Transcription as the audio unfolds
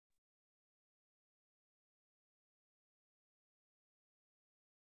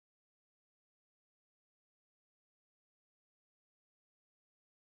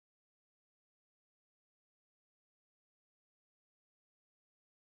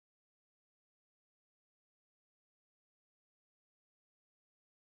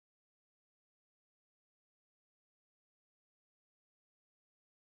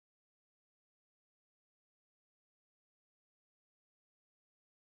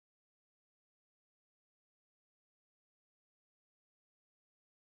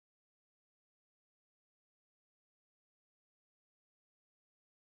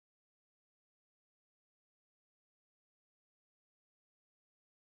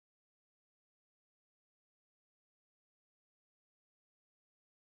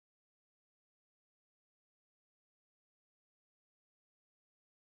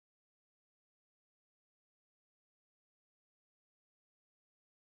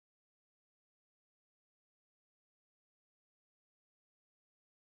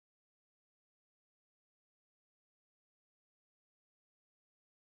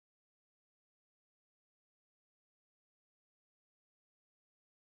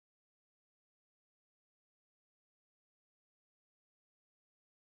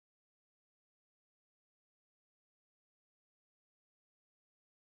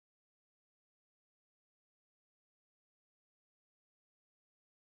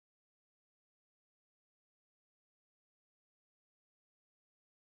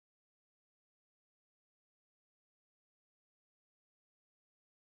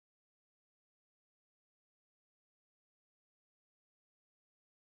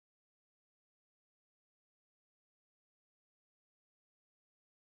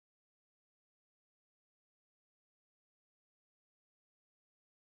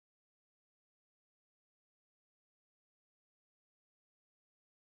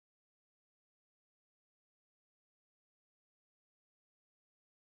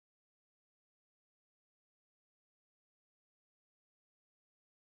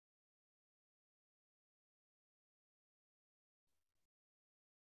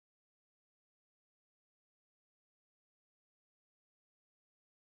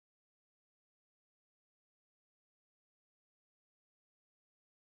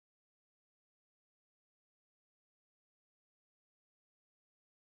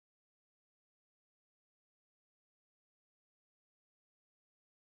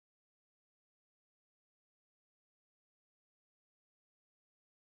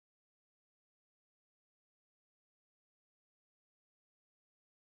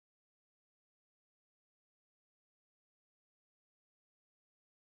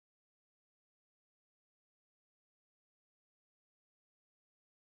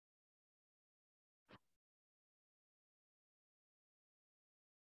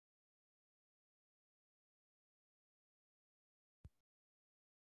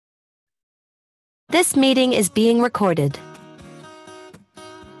This meeting is being recorded.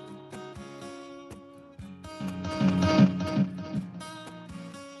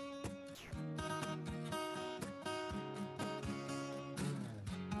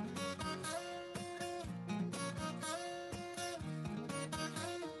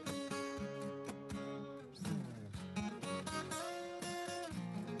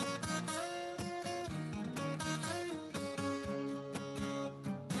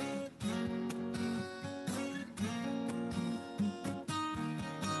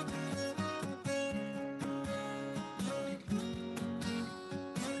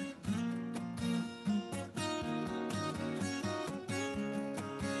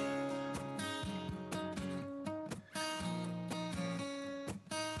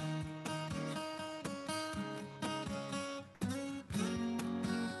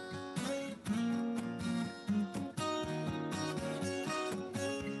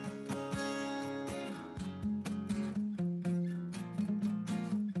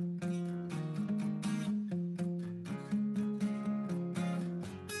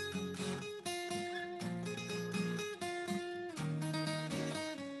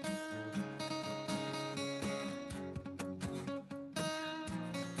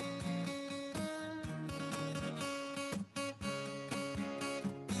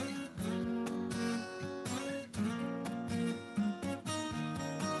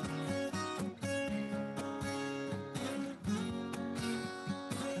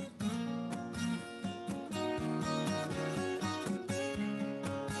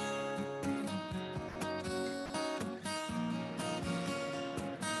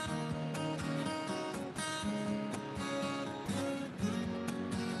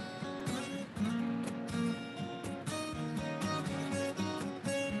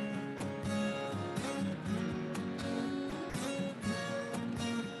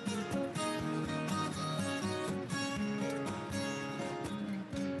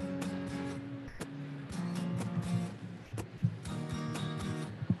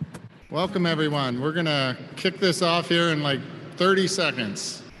 Welcome, everyone. We're going to kick this off here in like 30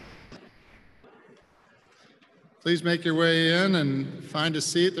 seconds. Please make your way in and find a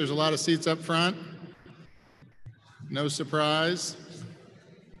seat. There's a lot of seats up front. No surprise.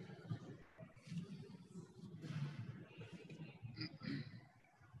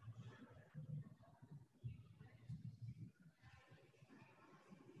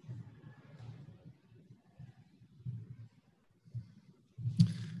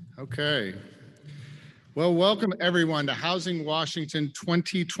 Okay. Well, welcome everyone to Housing Washington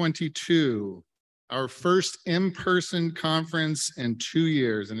 2022, our first in-person conference in 2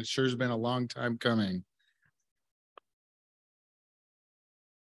 years, and it sure has been a long time coming.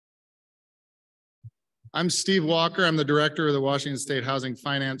 I'm Steve Walker. I'm the director of the Washington State Housing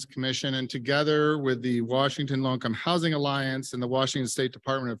Finance Commission, and together with the Washington Low-Income Housing Alliance and the Washington State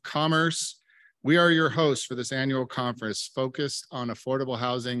Department of Commerce, we are your hosts for this annual conference focused on affordable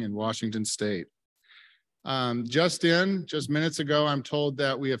housing in Washington State. Just minutes ago, I'm told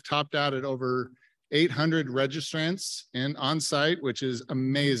that we have topped out at over 800 registrants on site, which is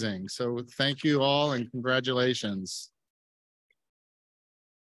amazing. So thank you all and congratulations.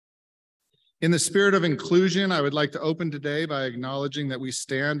 In the spirit of inclusion, I would like to open today by acknowledging that we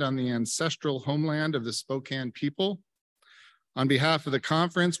stand on the ancestral homeland of the Spokane people. On behalf of the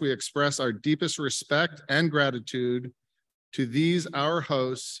conference, we express our deepest respect and gratitude to these, our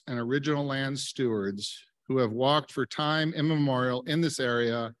hosts and original land stewards who have walked for time immemorial in this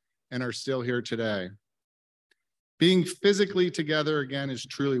area and are still here today. Being physically together again is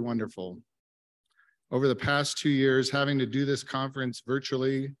truly wonderful. Over the past 2 years, having to do this conference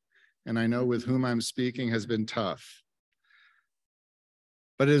virtually, and I know with whom I'm speaking, has been tough.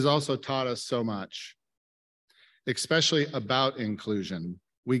 But it has also taught us so much, especially about inclusion.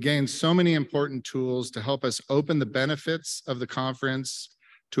 We gained so many important tools to help us open the benefits of the conference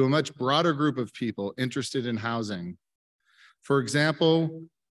to a much broader group of people interested in housing. For example,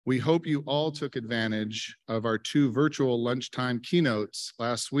 we hope you all took advantage of our 2 virtual lunchtime keynotes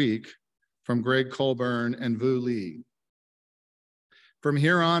last week from Greg Colburn and Vu Lee. From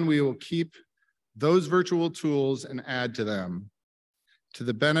here on, we will keep those virtual tools and add to them, to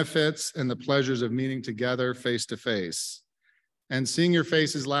the benefits and the pleasures of meeting together face to face. And seeing your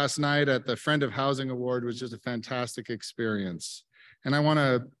faces last night at the Friend of Housing Award was just a fantastic experience. And I want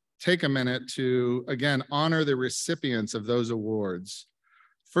to take a minute to, again, honor the recipients of those awards.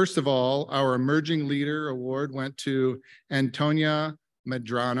 First of all, our Emerging Leader Award went to Antonia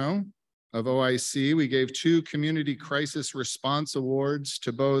Medrano of OIC. We gave 2 Community Crisis Response Awards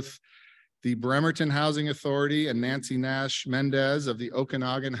to both the Bremerton Housing Authority and Nancy Nash Mendez of the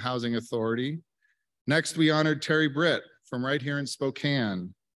Okanagan Housing Authority. Next, we honored Terry Britt from right here in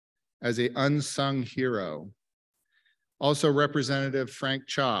Spokane as an unsung hero. Also, Representative Frank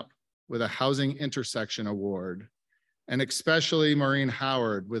Chop with a Housing Intersection Award, and especially Maureen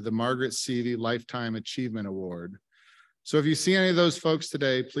Howard with the Margaret Seavey Lifetime Achievement Award. So if you see any of those folks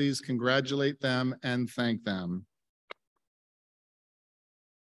today, please congratulate them and thank them.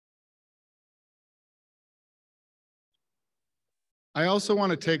 I also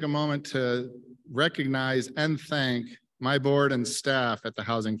want to take a moment to recognize and thank my board and staff at the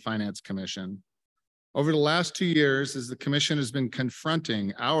Housing Finance Commission. Over the last 2 years, as the Commission has been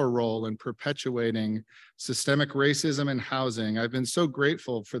confronting our role in perpetuating systemic racism in housing, I've been so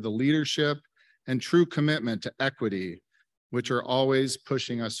grateful for the leadership and true commitment to equity, which are always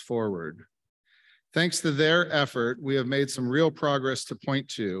pushing us forward. Thanks to their effort, we have made some real progress to point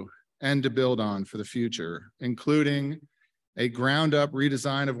to and to build on for the future, including a ground-up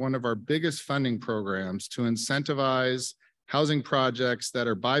redesign of one of our biggest funding programs to incentivize housing projects that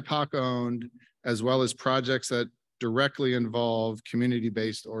are BIPOC-owned, as well as projects that directly involve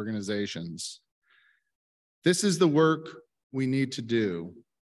community-based organizations. This is the work we need to do,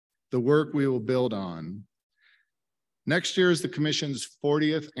 the work we will build on. Next year is the Commission's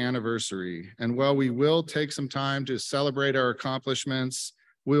 40th anniversary, and while we will take some time to celebrate our accomplishments,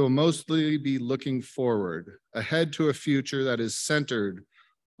 we will mostly be looking forward, ahead to a future that is centered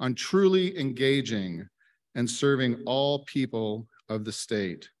on truly engaging and serving all people of the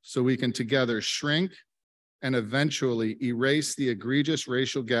state, so we can together shrink and eventually erase the egregious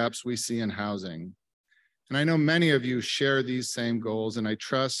racial gaps we see in housing. And I know many of you share these same goals, and I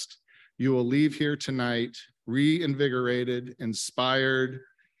trust you will leave here tonight reinvigorated, inspired,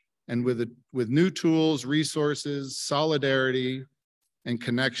 and with new tools, resources, solidarity, and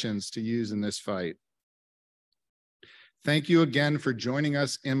connections to use in this fight. Thank you again for joining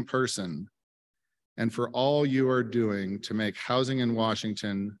us in person and for all you are doing to make housing in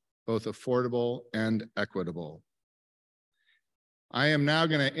Washington both affordable and equitable. I am now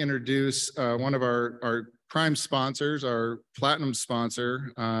going to introduce one of our prime sponsors, our platinum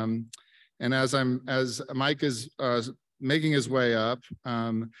sponsor. And as Mike is making his way up,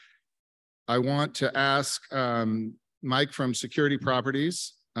 I want to ask Mike from Security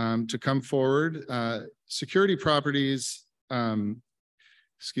Properties to come forward. Security Properties,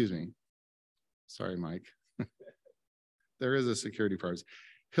 excuse me. Sorry, Mike. There is a Security Properties.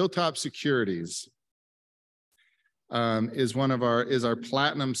 Hilltop Securities is our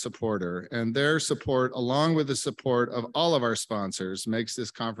platinum supporter, and their support, along with the support of all of our sponsors, makes this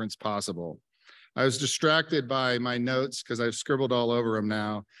conference possible. I was distracted by my notes because I've scribbled all over them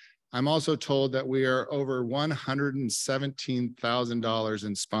now. I'm also told that we are over $117,000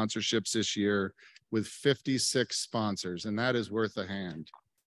 in sponsorships this year with 56 sponsors, and that is worth a hand.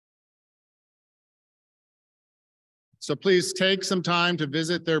 So please take some time to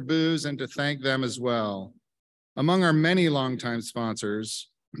visit their booths and to thank them as well. Among our many longtime sponsors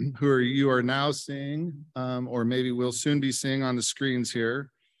you are now seeing, or maybe we'll soon be seeing on the screens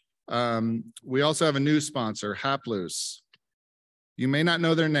here, we also have a new sponsor, Haplus. You may not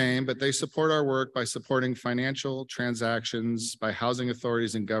know their name, but they support our work by supporting financial transactions by housing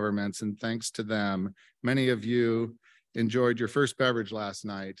authorities and governments, and thanks to them, many of you enjoyed your first beverage last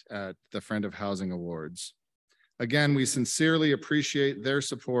night at the Friend of Housing Awards. Again, we sincerely appreciate their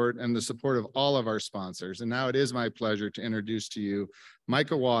support and the support of all of our sponsors. And now it is my pleasure to introduce to you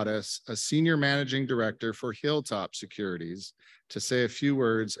Micah Wattis, a Senior Managing Director for Hilltop Securities, to say a few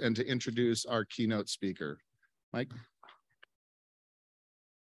words and to introduce our keynote speaker. Mike.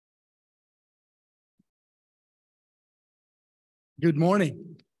 Good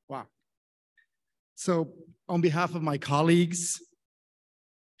morning. Wow. So on behalf of my colleagues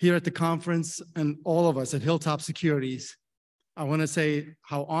here at the conference and all of us at Hilltop Securities, I want to say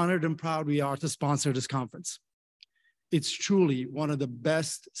how honored and proud we are to sponsor this conference. It's truly one of the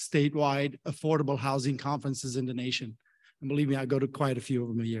best statewide affordable housing conferences in the nation. And believe me, I go to quite a few of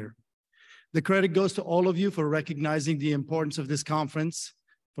them a year. The credit goes to all of you for recognizing the importance of this conference,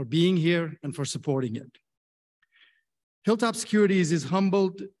 for being here, and for supporting it. Hilltop Securities is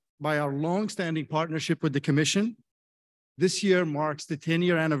humbled by our long-standing partnership with the Commission. This year marks the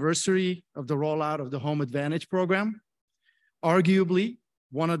 10-year anniversary of the rollout of the Home Advantage program, arguably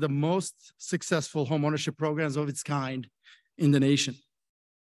one of the most successful homeownership programs of its kind in the nation.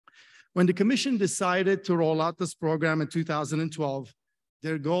 When the Commission decided to roll out this program in 2012,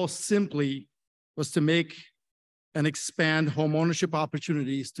 their goal simply was to make and expand homeownership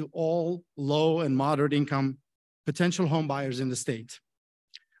opportunities to all low and moderate income potential home buyers in the state.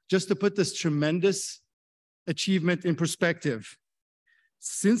 Just to put this tremendous achievement in perspective,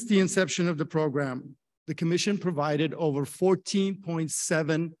 since the inception of the program, the commission provided over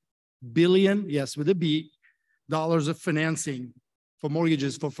 $14.7 billion, yes, with a B, dollars of financing for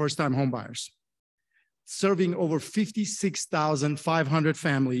mortgages for first-time homebuyers, serving over 56,500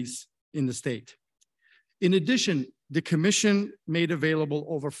 families in the state. In addition, the commission made available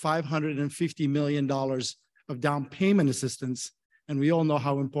over $550 million of down payment assistance, and we all know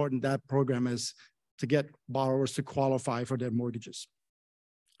how important that program is to get borrowers to qualify for their mortgages.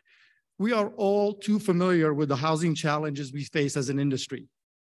 We are all too familiar with the housing challenges we face as an industry.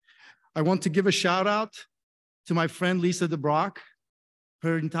 I want to give a shout out to my friend Lisa DeBrock,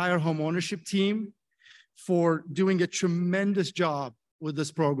 her entire homeownership team, for doing a tremendous job with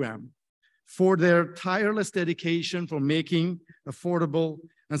this program, for their tireless dedication for making affordable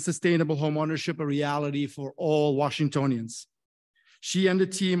and sustainable homeownership a reality for all Washingtonians. She and the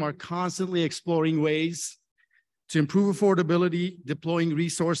team are constantly exploring ways to improve affordability, deploying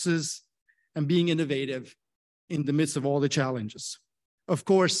resources, and being innovative in the midst of all the challenges. Of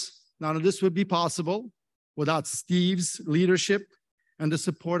course, none of this would be possible without Steve's leadership and the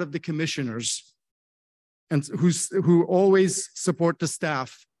support of the commissioners, and who always support the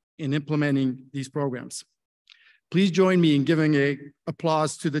staff in implementing these programs. Please join me in giving an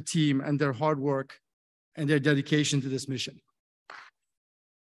applause to the team and their hard work and their dedication to this mission.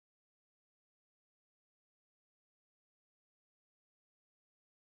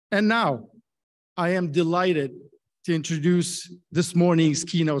 And now, I am delighted to introduce this morning's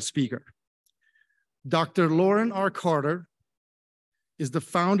keynote speaker. Dr. Lorin R. Carter is the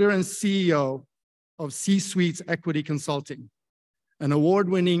founder and CEO of C-Suites Equity Consulting, an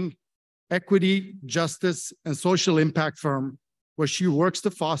award-winning equity, justice, and social impact firm where she works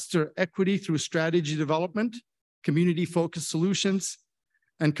to foster equity through strategy development, community-focused solutions,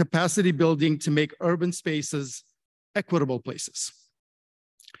 and capacity building to make urban spaces equitable places.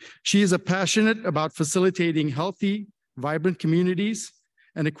 She is passionate about facilitating healthy, vibrant communities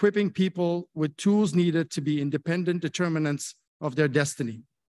and equipping people with tools needed to be independent determinants of their destiny.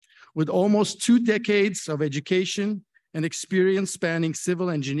 With almost 2 decades of education and experience spanning civil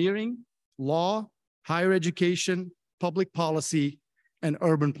engineering, law, higher education, public policy, and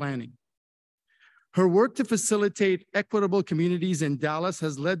urban planning. Her work to facilitate equitable communities in Dallas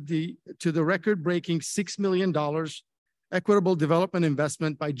has led to the record-breaking $6 million equitable development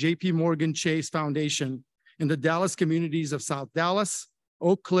investment by JP Morgan Chase Foundation in the Dallas communities of South Dallas,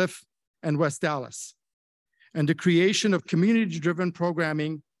 Oak Cliff, and West Dallas, and the creation of community-driven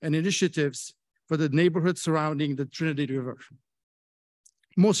programming and initiatives for the neighborhoods surrounding the Trinity River.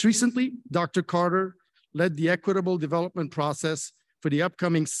 Most recently, Dr. Carter led the equitable development process for the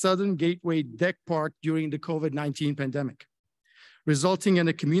upcoming Southern Gateway Deck Park during the COVID-19 pandemic, resulting in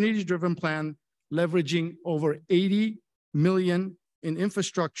a community-driven plan leveraging over $80 million in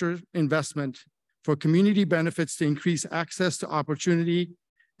infrastructure investment for community benefits to increase access to opportunity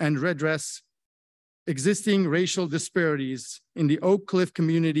and redress existing racial disparities in the Oak Cliff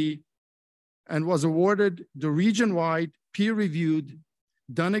community, and was awarded the region-wide peer-reviewed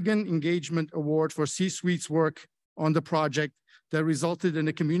Dunnigan Engagement Award for C-Suite's work on the project that resulted in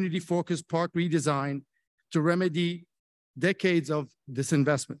a community-focused park redesign to remedy decades of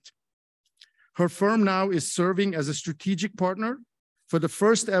disinvestment. Her firm now is serving as a strategic partner for the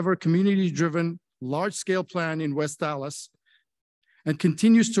first ever community-driven large-scale plan in West Dallas, and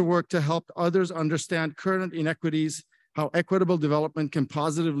continues to work to help others understand current inequities, how equitable development can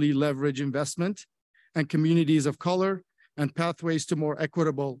positively leverage investment and communities of color, and pathways to more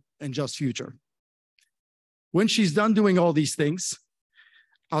equitable and just future. When she's done doing all these things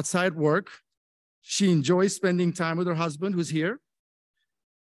outside work, she enjoys spending time with her husband, who's here,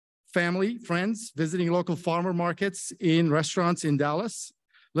 family, friends, visiting local farmer markets in restaurants in Dallas,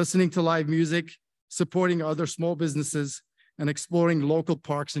 listening to live music, supporting other small businesses, and exploring local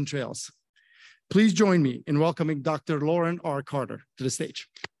parks and trails. Please join me in welcoming Dr. Lorin R. Carter to the stage.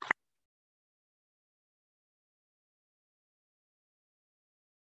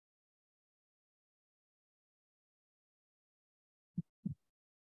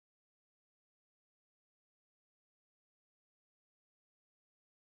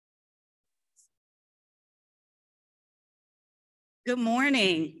 Good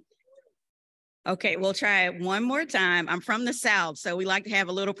morning. Okay, we'll try it one more time. I'm from the South, so we like to have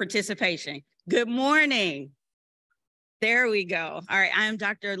a little participation. Good morning. There we go. All right, I'm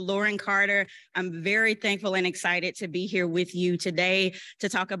Dr. Lorin Carter. I'm very thankful and excited to be here with you today to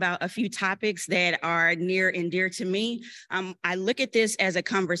talk about a few topics that are near and dear to me. I look at this as a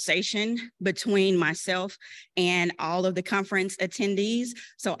conversation between myself and all of the conference attendees.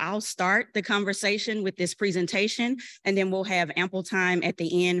 So I'll start the conversation with this presentation, and then we'll have ample time at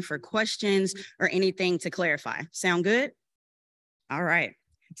the end for questions or anything to clarify. Sound good? All right.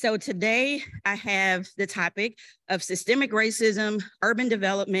 So today I have the topic of systemic racism, urban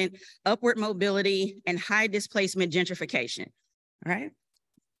development, upward mobility, and high displacement gentrification. All right,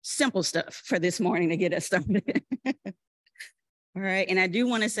 simple stuff for this morning to get us started. All right, and I do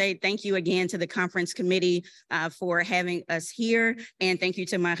want to say thank you again to the conference committee for having us here, and thank you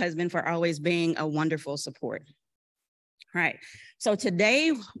to my husband for always being a wonderful support. All right, so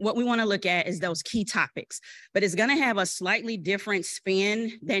today what we want to look at is those key topics, but it's going to have a slightly different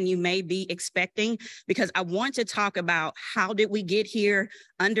spin than you may be expecting, because I want to talk about how did we get here,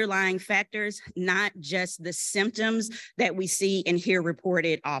 underlying factors, not just the symptoms that we see and hear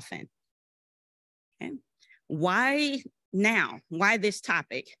reported often. Okay. Why now? Why this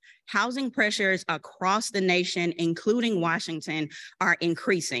topic? Housing pressures across the nation, including Washington, are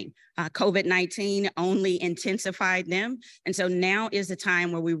increasing. COVID-19 only intensified them. And so now is the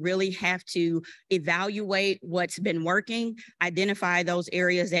time where we really have to evaluate what's been working, identify those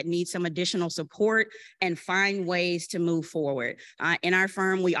areas that need some additional support, and find ways to move forward. In our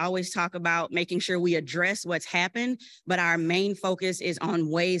firm, we always talk about making sure we address what's happened, but our main focus is on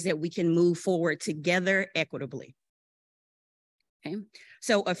ways that we can move forward together equitably. Okay.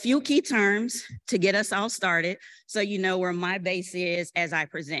 So a few key terms to get us all started so you know where my base is as I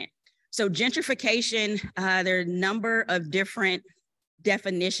present. So gentrification, there are a number of different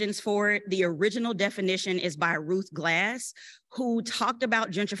definitions for it. The original definition is by Ruth Glass, who talked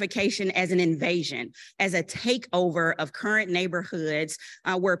about gentrification as an invasion, as a takeover of current neighborhoods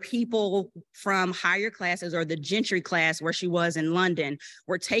where people from higher classes, or the gentry class where she was in London,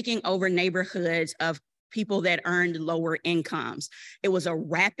 were taking over neighborhoods of people that earned lower incomes. It was a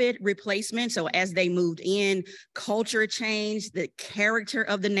rapid replacement. So as they moved in, culture changed, the character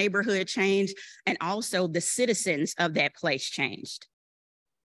of the neighborhood changed, and also the citizens of that place changed.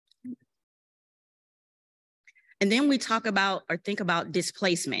 And then we talk about or think about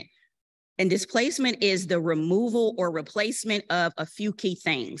displacement. And displacement is the removal or replacement of a few key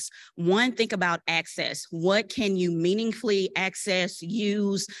things. One, think about access. What can you meaningfully access,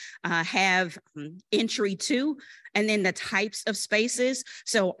 use, have entry to? And then the types of spaces.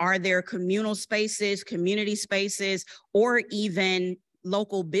 So are there communal spaces, community spaces, or even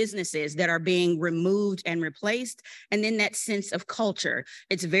local businesses that are being removed and replaced? And then that sense of culture.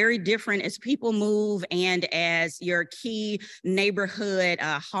 It's very different as people move and as your key neighborhood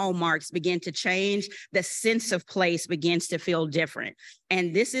hallmarks begin to change, the sense of place begins to feel different.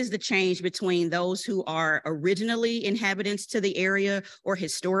 And this is the change between those who are originally inhabitants to the area or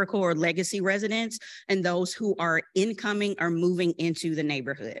historical or legacy residents and those who are incoming or moving into the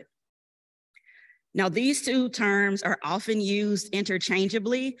neighborhood. Now, these two terms are often used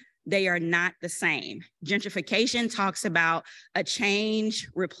interchangeably. They are not the same. Gentrification talks about a change,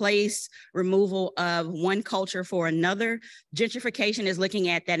 replace, removal of one culture for another. Gentrification is looking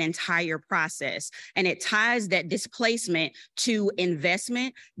at that entire process, and it ties that displacement to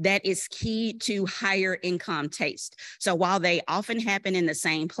investment that is key to higher income taste. So while they often happen in the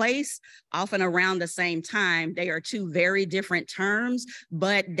same place, often around the same time, they are two very different terms,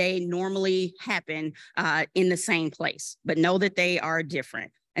 but they normally happen in the same place. But know that they are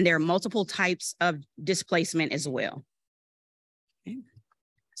different. And there are multiple types of displacement as well. Okay.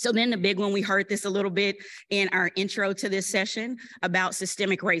 So then the big one, we heard this a little bit in our intro to this session about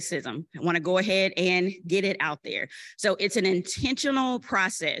systemic racism. I want to go ahead and get it out there. So it's an intentional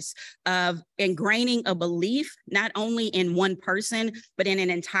process of ingraining a belief, not only in one person, but in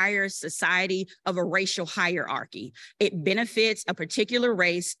an entire society of a racial hierarchy. It benefits a particular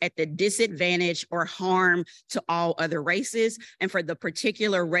race at the disadvantage or harm to all other races. And for the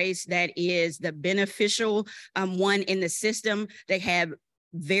particular race that is the beneficial one in the system, they have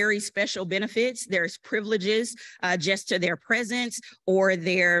very special benefits. There's privileges just to their presence or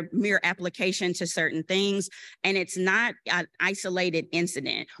their mere application to certain things. And it's not an isolated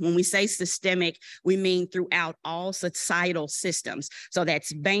incident. When we say systemic, we mean throughout all societal systems. So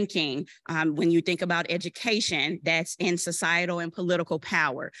that's banking. When you think about education, that's in societal and political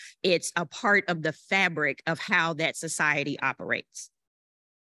power. It's a part of the fabric of how that society operates.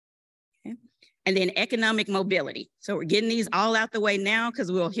 And then economic mobility. So we're getting these all out the way now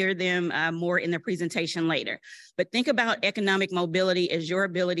because we'll hear them more in the presentation later. But think about economic mobility as your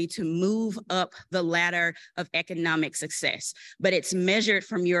ability to move up the ladder of economic success, but it's measured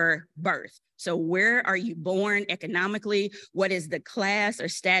from your birth. So where are you born economically? What is the class or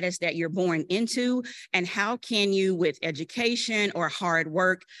status that you're born into? And how can you, with education or hard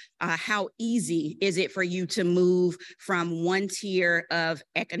work, how easy is it for you to move from one tier of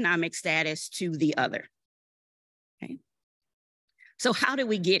economic status to the other? Okay. So how did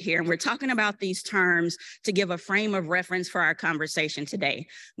we get here? And we're talking about these terms to give a frame of reference for our conversation today.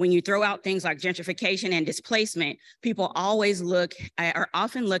 When you throw out things like gentrification and displacement, people always look at, or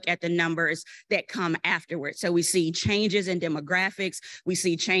often look at the numbers that come afterwards. So we see changes in demographics, we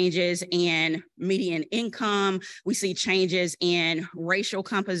see changes in median income, we see changes in racial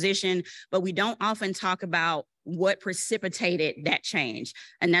composition, but we don't often talk about what precipitated that change.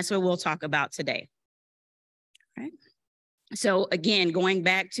 And that's what we'll talk about today. Right. So again, going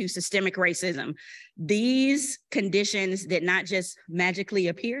back to systemic racism, these conditions did not just magically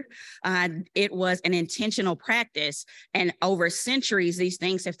appear. It was an intentional practice. And over centuries, these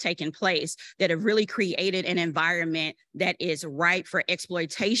things have taken place that have really created an environment that is ripe for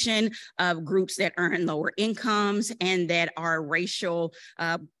exploitation of groups that earn lower incomes and that are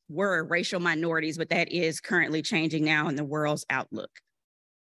were racial minorities, but that is currently changing now in the world's outlook.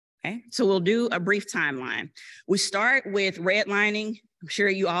 Okay, so we'll do a brief timeline. We start with redlining. I'm sure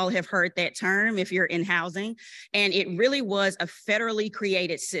you all have heard that term if you're in housing, and it really was a federally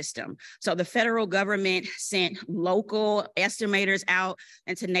created system. So the federal government sent local estimators out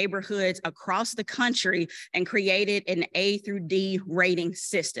into neighborhoods across the country and created an A through D rating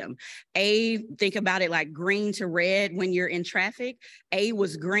system. A, think about it like green to red when you're in traffic. A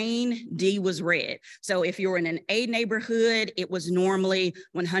was green, D was red. So if you're in an A neighborhood, it was normally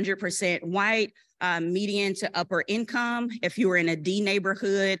 100% white. Median to upper income. If you were in a D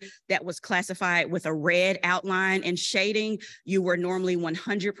neighborhood that was classified with a red outline and shading, you were normally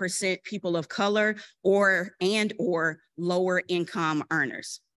 100% people of color or lower income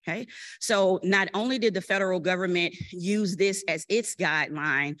earners. Okay, so not only did the federal government use this as its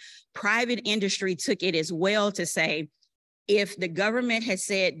guideline, private industry took it as well to say, if the government has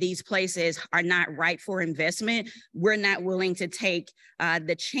said these places are not right for investment, we're not willing to take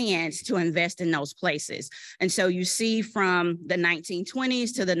the chance to invest in those places. And so you see from the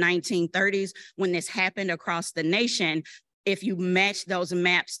 1920s to the 1930s, when this happened across the nation, if you match those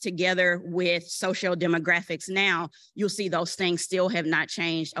maps together with social demographics now, you'll see those things still have not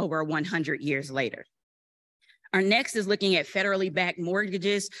changed over 100 years later. Our next is looking at federally backed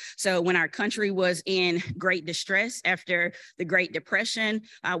mortgages. So when our country was in great distress after the Great Depression,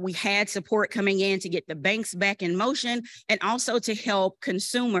 we had support coming in to get the banks back in motion and also to help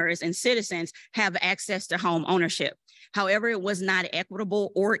consumers and citizens have access to home ownership. However, it was not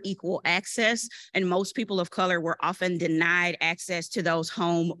equitable or equal access, and most people of color were often denied access to those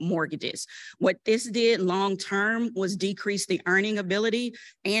home mortgages. What this did long-term was decrease the earning ability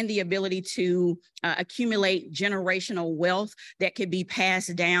and the ability to accumulate generational wealth that could be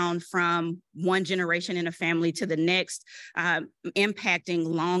passed down from one generation in a family to the next, impacting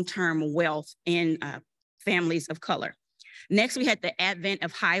long-term wealth in families of color. Next, we had the advent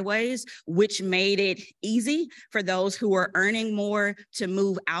of highways, which made it easy for those who were earning more to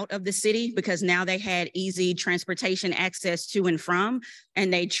move out of the city because now they had easy transportation access to and from,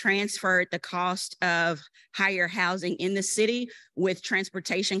 and they transferred the cost of higher housing in the city with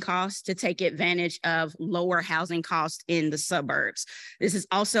transportation costs to take advantage of lower housing costs in the suburbs. This has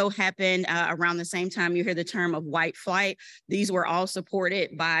also happened around the same time you hear the term of white flight. These were all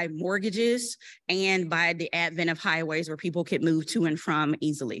supported by mortgages and by the advent of highways where people could move to and from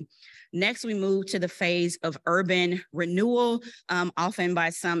easily. Next, we move to the phase of urban renewal, often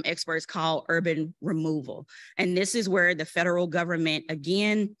by some experts called urban removal. And this is where the federal government,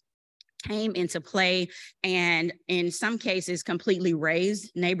 again, came into play and in some cases completely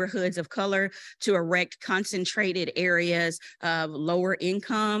razed neighborhoods of color to erect concentrated areas of lower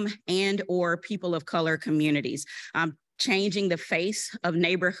income and or people of color communities. Changing the face of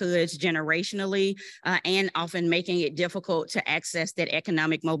neighborhoods generationally and often making it difficult to access that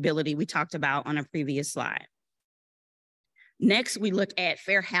economic mobility we talked about on a previous slide. Next, we look at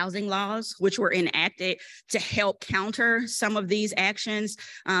fair housing laws, which were enacted to help counter some of these actions,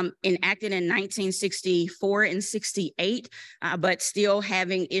 enacted in 1964 and 68, but still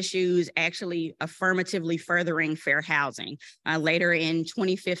having issues actually affirmatively furthering fair housing. Later in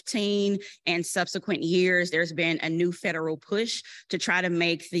 2015 and subsequent years, there's been a new federal push to try to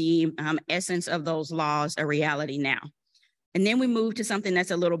make the essence of those laws a reality now. And then we move to something that's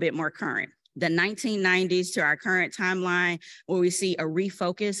a little bit more current. the 1990s to our current timeline, where we see a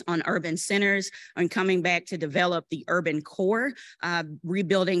refocus on urban centers and coming back to develop the urban core,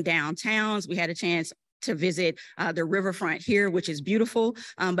 rebuilding downtowns. We had a chance to visit the riverfront here, which is beautiful,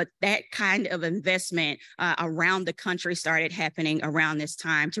 but that kind of investment around the country started happening around this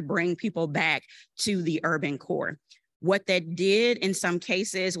time to bring people back to the urban core. What that did in some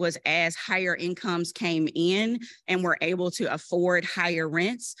cases was, as higher incomes came in and were able to afford higher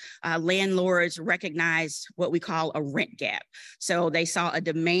rents, landlords recognized what we call a rent gap. So they saw a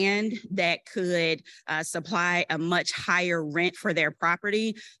demand that could supply a much higher rent for their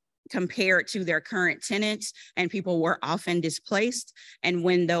property compared to their current tenants, and people were often displaced. And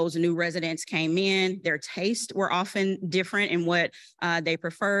when those new residents came in, their tastes were often different in what they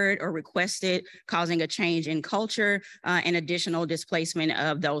preferred or requested, causing a change in culture and additional displacement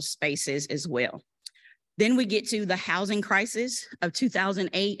of those spaces as well. Then we get to the housing crisis of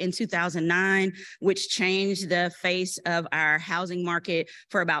 2008 and 2009, which changed the face of our housing market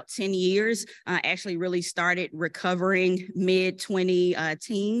for about 10 years, actually really started recovering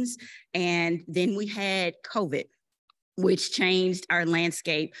mid-2010s. And then we had COVID, which changed our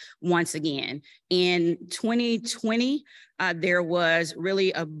landscape once again. In 2020, there was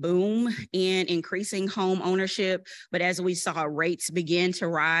really a boom in increasing home ownership, but as we saw rates begin to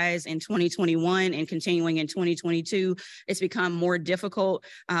rise in 2021 and continuing in 2022, it's become more difficult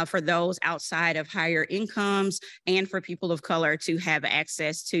for those outside of higher incomes and for people of color to have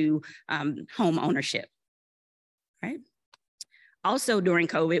access to home ownership, right? Also during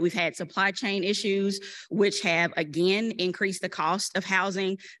COVID, we've had supply chain issues, which have again increased the cost of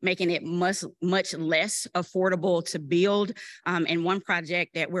housing, making it much less affordable to build. And one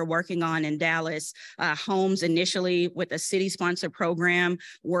project that we're working on in Dallas, homes initially with a city-sponsored program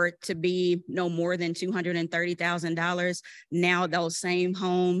were to be no more than $230,000. Now those same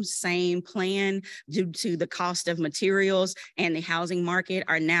homes, same plan, due to the cost of materials and the housing market,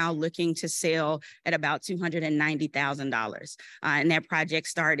 are now looking to sell at about $290,000. And that project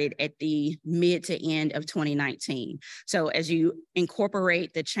started at the mid to end of 2019. So as you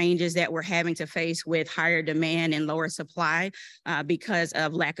incorporate the changes that we're having to face with higher demand and lower supply because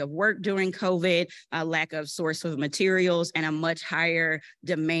of lack of work during COVID, lack of source of materials, and a much higher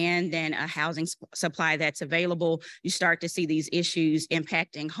demand than a housing supply that's available, you start to see these issues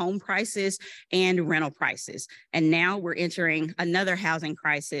impacting home prices and rental prices. And now we're entering another housing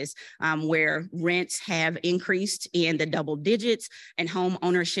crisis where rents have increased in the double digits, and home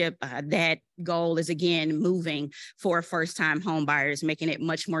ownership, that goal is again moving for first-time home buyers, making it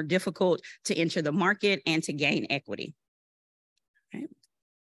much more difficult to enter the market and to gain equity. Right.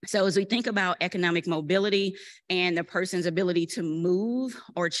 So as we think about economic mobility and the person's ability to move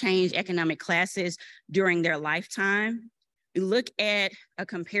or change economic classes during their lifetime, we look at a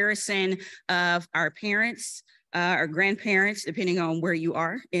comparison of our parents, or grandparents, depending on where you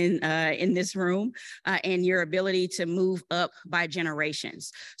are in this room, and your ability to move up by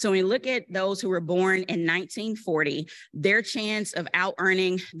generations. So when you look at those who were born in 1940, their chance of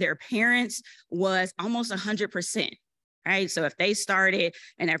out-earning their parents was almost 100%, right? So if they started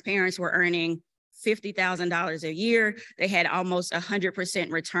and their parents were earning $50,000 a year, they had almost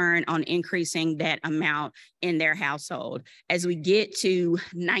 100% return on increasing that amount in their household. As we get to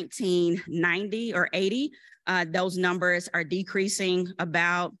 1990 or 80, those numbers are decreasing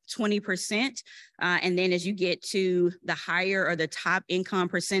about 20. And then as you get to the higher or the top income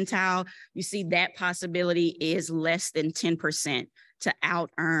percentile, you see that possibility is less than 10% to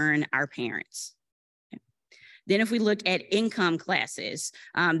out-earn our parents. Then if we look at income classes,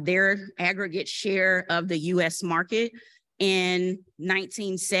 their aggregate share of the US market in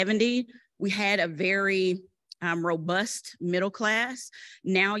 1970, we had a very robust middle class.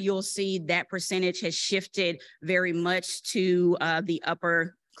 Now you'll see that percentage has shifted very much to the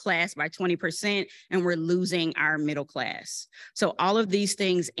upper class by 20%, and we're losing our middle class. So all of these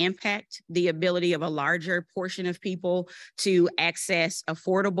things impact the ability of a larger portion of people to access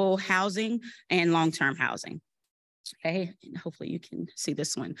affordable housing and long-term housing. Okay, and hopefully you can see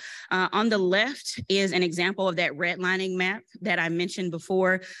this one. On the left is an example of that redlining map that I mentioned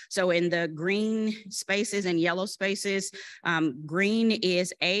before. So in the green spaces and yellow spaces, green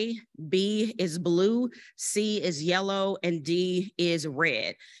is A, B is blue, C is yellow, and D is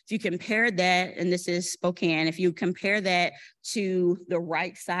red. If you compare that, and this is Spokane, if you compare that to the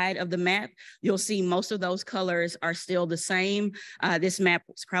right side of the map, you'll see most of those colors are still the same. This map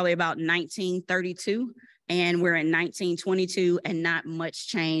was probably about 1932. and we're in 1922 and not much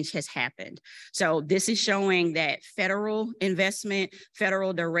change has happened. So this is showing that federal investment,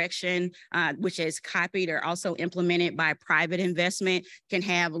 federal direction, which is copied or also implemented by private investment, can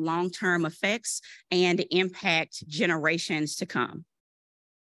have long-term effects and impact generations to come.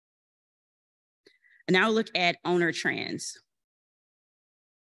 And now look at owner trends.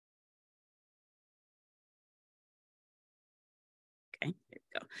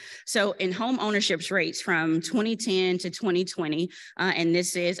 Go. So in home ownership rates from 2010 to 2020, and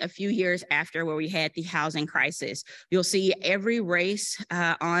this is a few years after where we had the housing crisis, you'll see every race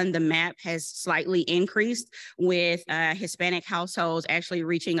on the map has slightly increased, with Hispanic households actually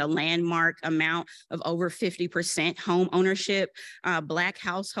reaching a landmark amount of over 50% home ownership. Black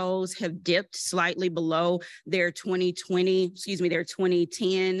households have dipped slightly below their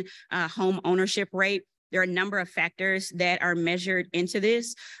 2010 home ownership rate. There are a number of factors that are measured into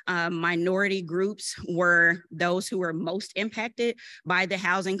this. Minority groups were those who were most impacted by the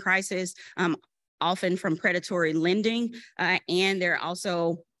housing crisis, often from predatory lending, and they're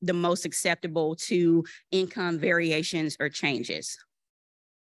also the most susceptible to income variations or changes.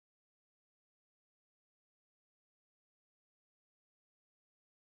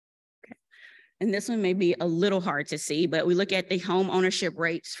 And this one may be a little hard to see, but we look at the home ownership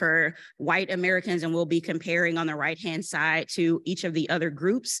rates for white Americans, and we'll be comparing on the right-hand side to each of the other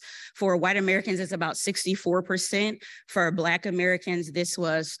groups. For white Americans, it's about 64%. For Black Americans, this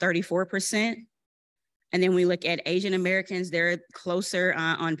was 34%. And then we look at Asian Americans, they're closer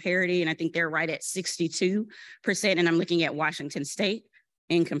on parity, and I think they're right at 62%. And I'm looking at Washington State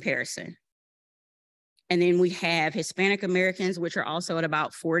in comparison. And then we have Hispanic Americans, which are also at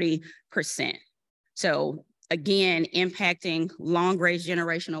about 40%. So again, impacting long-range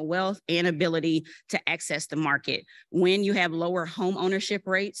generational wealth and ability to access the market. When you have lower home ownership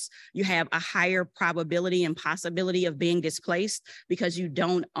rates, you have a higher probability and possibility of being displaced because you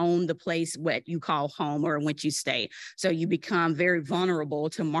don't own the place what you call home or in which you stay. So you become very vulnerable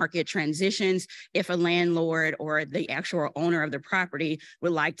to market transitions if a landlord or the actual owner of the property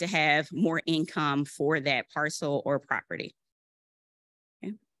would like to have more income for that parcel or property.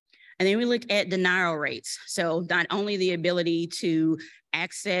 And then we look at denial rates. So not only the ability to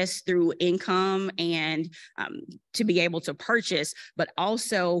access through income and to be able to purchase, but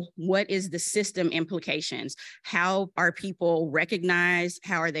also what is the system implications? How are people recognized?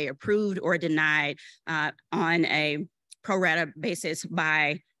 How are they approved or denied on a pro rata basis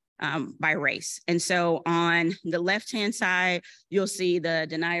by race? And so on the left-hand side, you'll see the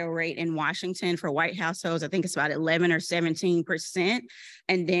denial rate in Washington for white households. I think it's about 11 or 17%.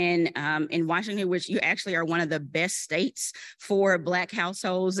 And then in Washington, which you actually are one of the best states for Black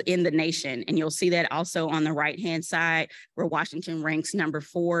households in the nation. And you'll see that also on the right-hand side, where Washington ranks number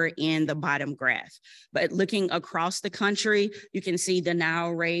 4 in the bottom graph. But looking across the country, you can see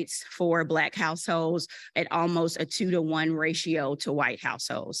denial rates for Black households at almost a 2-to-1 ratio to white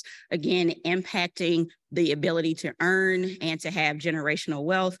households. Again, impacting the ability to earn and to have generational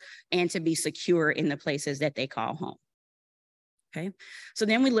wealth and to be secure in the places that they call home. Okay, so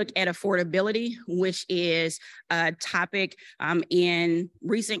then we look at affordability, which is a topic in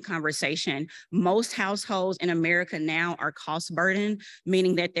recent conversation. Most households in America now are cost burdened,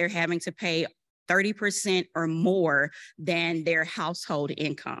 meaning that they're having to pay 30% or more than their household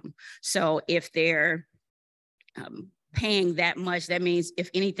income. So if they're paying that much, that means if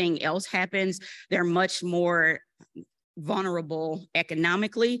anything else happens, they're much more vulnerable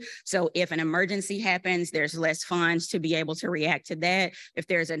economically. So if an emergency happens, there's less funds to be able to react to that. If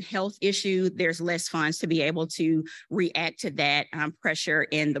there's a health issue, there's less funds to be able to react to that pressure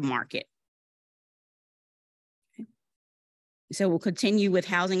in the market. Okay. So we'll continue with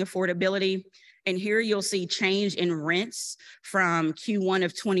housing affordability. And here you'll see change in rents from Q1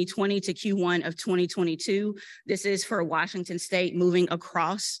 of 2020 to Q1 of 2022. This is for Washington State moving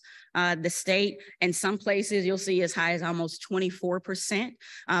across the state. And some places you'll see as high as almost 24%.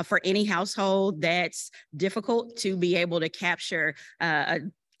 For any household, that's difficult to be able to capture a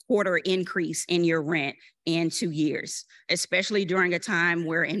quarter increase in your rent in 2 years, especially during a time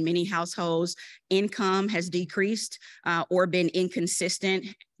where in many households, income has decreased or been inconsistent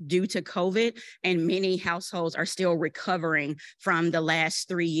due to COVID, and many households are still recovering from the last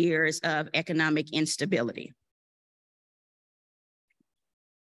 3 years of economic instability.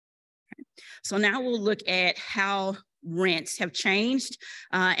 So now we'll look at how rents have changed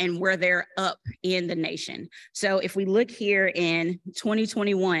and where they're up in the nation. So if we look here in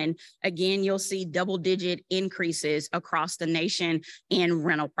 2021, again, you'll see double-digit increases across the nation in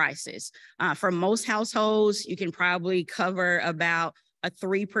rental prices. For most households, you can probably cover about a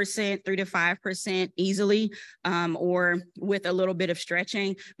 3%, 3 to 5% easily, or with a little bit of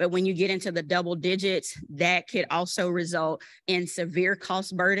stretching. But when you get into the double digits, that could also result in severe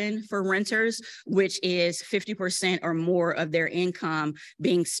cost burden for renters, which is 50% or more of their income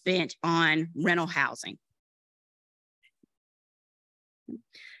being spent on rental housing.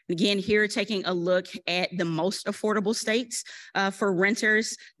 Again, here taking a look at the most affordable states for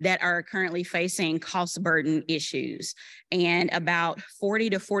renters that are currently facing cost burden issues. And about 40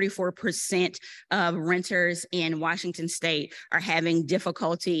 to 44% of renters in Washington state are having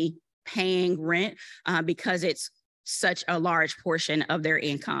difficulty paying rent because it's such a large portion of their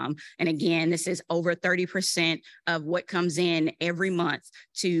income. And again, this is over 30% of what comes in every month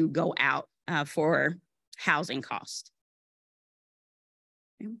to go out for housing costs.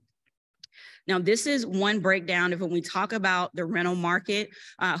 Now, this is one breakdown of when we talk about the rental market,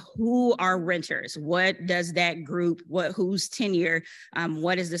 who are renters? What does that group, whose tenure,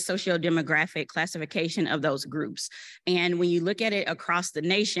 what is the socio-demographic classification of those groups? And when you look at it across the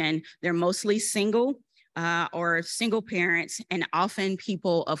nation, they're mostly single or single parents and often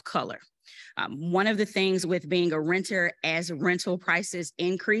people of color. One of the things with being a renter, as rental prices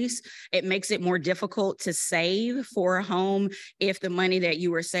increase, it makes it more difficult to save for a home if the money that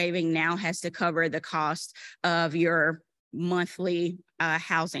you were saving now has to cover the cost of your monthly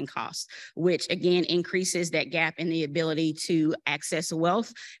housing costs, which again increases that gap in the ability to access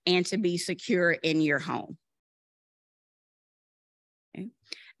wealth and to be secure in your home. Okay.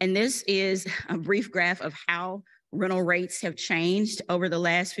 And this is a brief graph of how rental rates have changed over the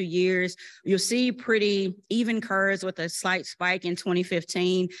last few years. You'll see pretty even curves with a slight spike in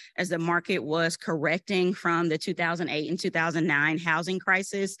 2015 as the market was correcting from the 2008 and 2009 housing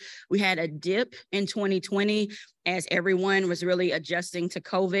crisis. We had a dip in 2020 as everyone was really adjusting to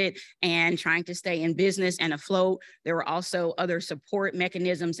COVID and trying to stay in business and afloat. There were also other support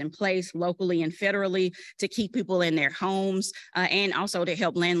mechanisms in place locally and federally to keep people in their homes and also to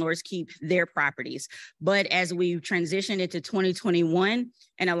help landlords keep their properties. But as we transitioned into 2021,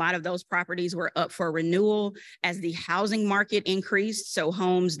 and a lot of those properties were up for renewal as the housing market increased. So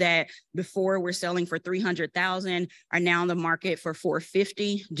homes that before were selling for $300,000 are now in the market for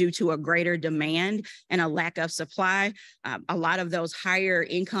 $450,000 due to a greater demand and a lack of supply. A lot of those higher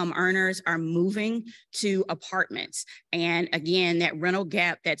income earners are moving to apartments. And again, that rental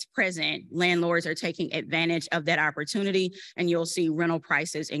gap that's present, landlords are taking advantage of that opportunity, and you'll see rental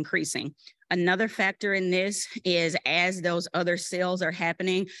prices increasing. Another factor in this is as those other sales are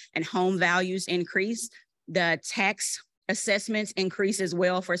happening and home values increase, the tax assessments increase as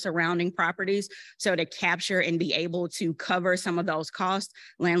well for surrounding properties. So to capture and be able to cover some of those costs,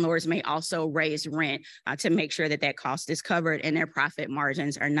 landlords may also raise rent to make sure that that cost is covered and their profit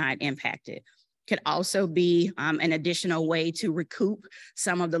margins are not impacted. Could also be an additional way to recoup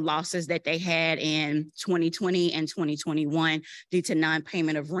some of the losses that they had in 2020 and 2021 due to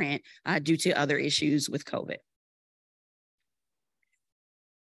non-payment of rent due to other issues with COVID.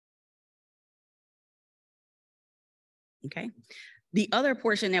 Okay. The other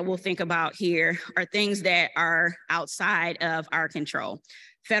portion that we'll think about here are things that are outside of our control.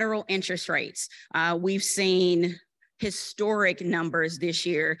 Federal interest rates. We've seen historic numbers this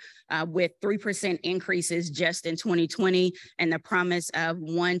year with 3% increases just in 2020 and the promise of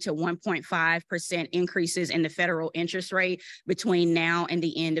 1 to 1.5% increases in the federal interest rate between now and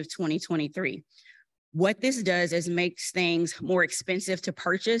the end of 2023. What this does is makes things more expensive to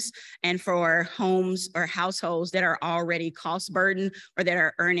purchase, and for homes or households that are already cost burdened or that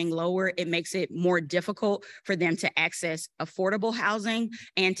are earning lower, it makes it more difficult for them to access affordable housing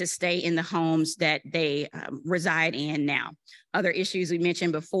and to stay in the homes that they reside in now. Other issues we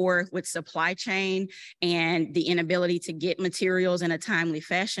mentioned before with supply chain and the inability to get materials in a timely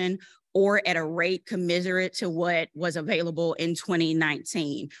fashion or at a rate commensurate to what was available in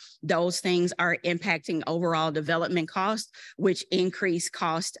 2019. Those things are impacting overall development costs, which increase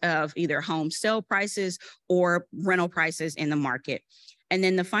cost of either home sale prices or rental prices in the market. And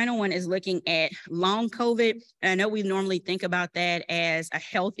then the final one is looking at long COVID. And I know we normally think about that as a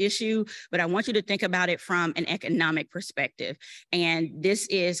health issue, but I want you to think about it from an economic perspective. And this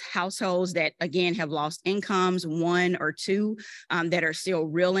is households that, again, have lost incomes, one or two, that are still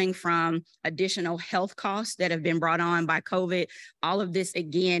reeling from additional health costs that have been brought on by COVID. All of this,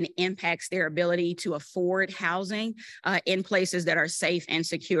 again, impacts their ability to afford housing in places that are safe and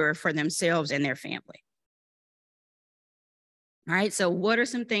secure for themselves and their family. All right, so what are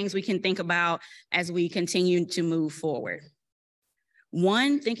some things we can think about as we continue to move forward?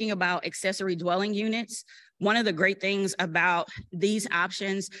 One, thinking about accessory dwelling units. One of the great things about these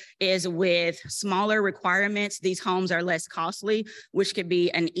options is with smaller requirements, these homes are less costly, which could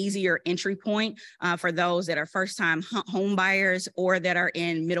be an easier entry point for those that are first-time home buyers or that are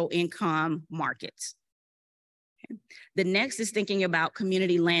in middle-income markets. The next is thinking about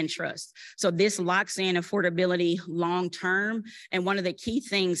community land trust. So this locks in affordability long-term. And one of the key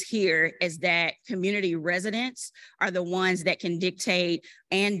things here is that community residents are the ones that can dictate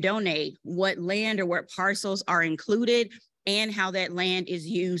and donate what land or what parcels are included and how that land is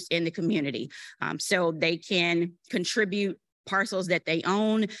used in the community. So they can contribute parcels that they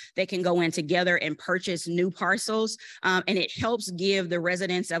own, they can go in together and purchase new parcels. And it helps give the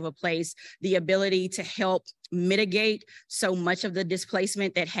residents of a place the ability to help mitigate so much of the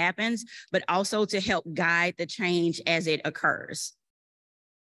displacement that happens, but also to help guide the change as it occurs.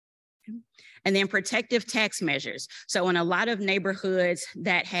 And then protective tax measures. So in a lot of neighborhoods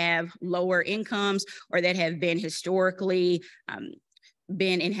that have lower incomes or that have been historically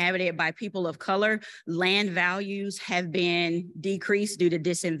been inhabited by people of color, land values have been decreased due to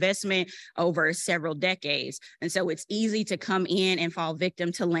disinvestment over several decades. And so it's easy to come in and fall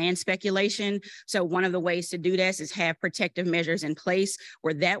victim to land speculation. So one of the ways to do this is have protective measures in place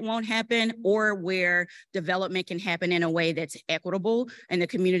where that won't happen, or where development can happen in a way that's equitable and the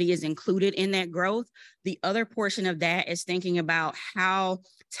community is included in that growth. The other portion of that is thinking about how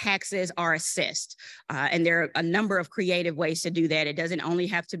taxes are assessed. And there are a number of creative ways to do that. It doesn't only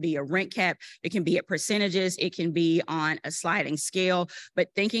have to be a rent cap. It can be at percentages. It can be on a sliding scale, but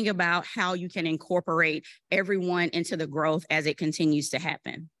thinking about how you can incorporate everyone into the growth as it continues to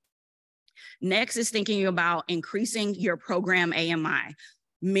happen. Next is thinking about increasing your program AMI.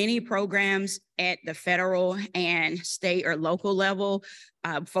 Many programs at the federal and state or local level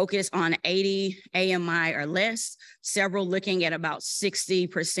focus on 80 AMI or less, several looking at about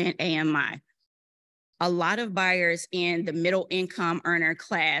 60% AMI. A lot of buyers in the middle income earner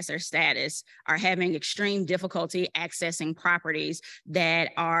class or status are having extreme difficulty accessing properties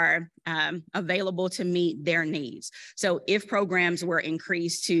that are available to meet their needs. So if programs were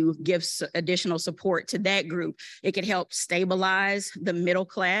increased to give additional support to that group, it could help stabilize the middle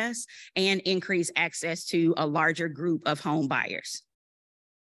class and increase access to a larger group of home buyers.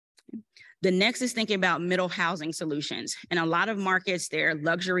 The next is thinking about middle housing solutions. In a lot of markets, there are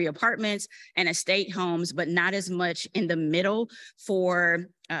luxury apartments and estate homes, but not as much in the middle for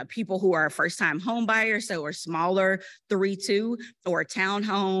people who are first-time home buyers, so or smaller 3-2, or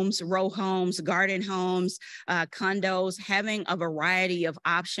townhomes, row homes, garden homes, condos, having a variety of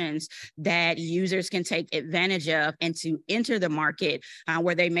options that users can take advantage of and to enter the market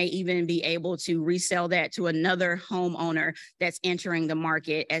where they may even be able to resell that to another homeowner that's entering the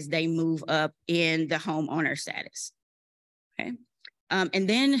market as they move up in the homeowner status. Okay. And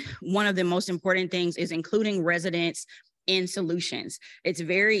then one of the most important things is including residents in solutions. It's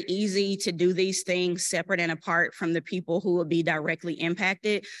very easy to do these things separate and apart from the people who will be directly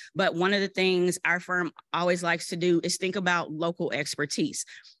impacted. But one of the things our firm always likes to do is think about local expertise.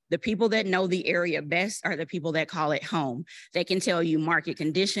 The people that know the area best are the people that call it home. They can tell you market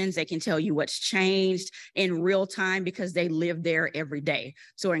conditions. They can tell you what's changed in real time because they live there every day.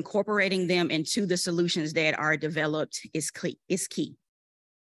 So incorporating them into the solutions that are developed is key.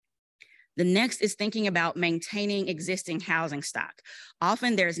 The next is thinking about maintaining existing housing stock.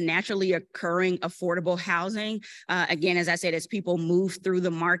 Often there's naturally occurring affordable housing. Again, as I said, as people move through the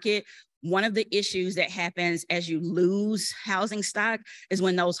market, one of the issues that happens as you lose housing stock is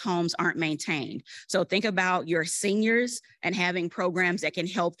when those homes aren't maintained. So think about your seniors and having programs that can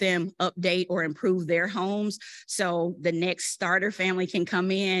help them update or improve their homes. So the next starter family can come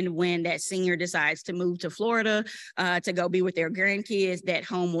in when that senior decides to move to Florida to go be with their grandkids. That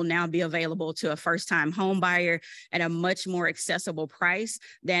home will now be available to a first-time home buyer at a much more accessible price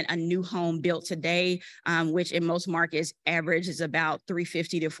than a new home built today, which in most markets average is about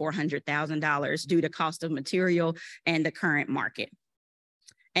 $350,000 to $400,000 due to cost of material and the current market.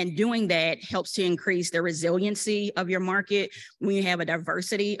 And doing that helps to increase the resiliency of your market when you have a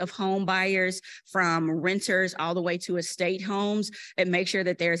diversity of home buyers, from renters all the way to estate homes, and make sure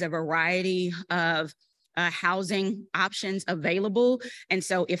that there's a variety of housing options available. And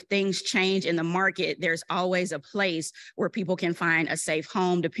so if things change in the market, there's always a place where people can find a safe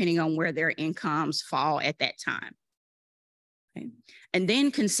home depending on where their incomes fall at that time. Okay. And then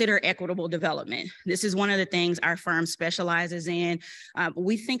consider equitable development. This is one of the things our firm specializes in.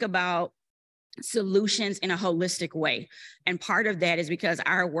 We think about solutions in a holistic way. And part of that is because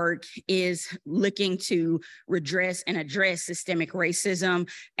our work is looking to redress and address systemic racism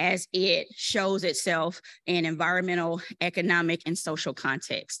as it shows itself in environmental, economic, and social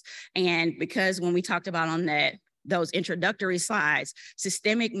context. And because when we talked about on those introductory slides,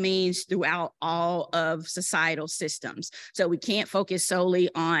 systemic means throughout all of societal systems. So we can't focus solely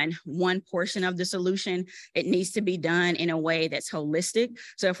on one portion of the solution. It needs to be done in a way that's holistic.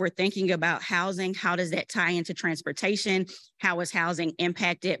 So if we're thinking about housing, how does that tie into transportation? How is housing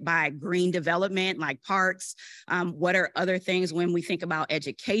impacted by green development like parks? What are other things when we think about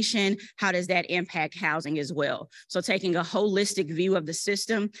education? How does that impact housing as well? So taking a holistic view of the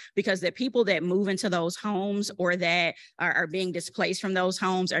system, because the people that move into those homes or that are being displaced from those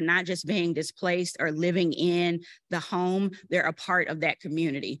homes are not just being displaced or living in the home, they're a part of that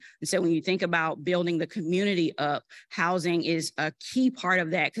community. And so when you think about building the community up, housing is a key part of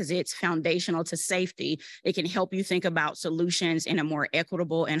that because it's foundational to safety. It can help you think about solutions in a more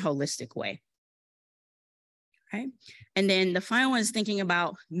equitable and holistic way. Okay. And then the final one is thinking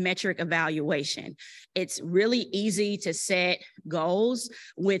about metric evaluation. It's really easy to set goals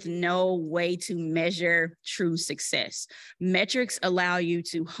with no way to measure true success. Metrics allow you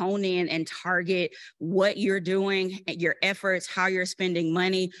to hone in and target what you're doing, your efforts, how you're spending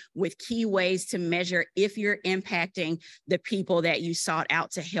money, with key ways to measure if you're impacting the people that you sought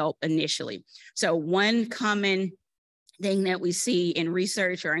out to help initially. So one common thing that we see in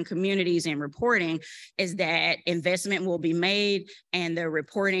research or in communities and reporting is that investment will be made and the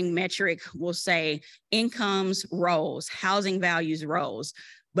reporting metric will say incomes rose, housing values rose,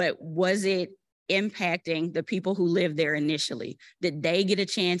 but was it impacting the people who lived there initially? Did they get a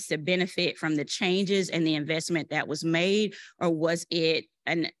chance to benefit from the changes and the investment that was made, or was it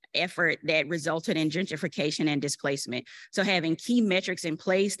an effort that resulted in gentrification and displacement? So having key metrics in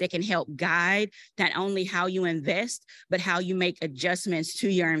place that can help guide not only how you invest, but how you make adjustments to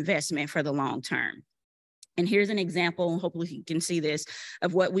your investment for the long term. And here's an example, hopefully you can see this,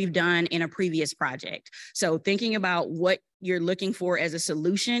 of what we've done in a previous project. So thinking about what you're looking for as a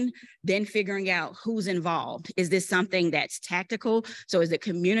solution, then figuring out who's involved. Is this something that's tactical? So is the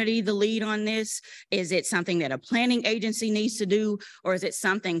community the lead on this? Is it something that a planning agency needs to do? Or is it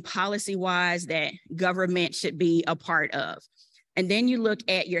something policy-wise that government should be a part of? And then you look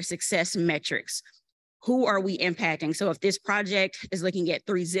at your success metrics. Who are we impacting? So if this project is looking at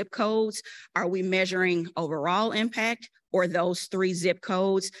 3 zip codes, are we measuring overall impact or those 3 zip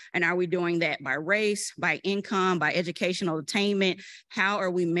codes? And are we doing that by race, by income, by educational attainment? How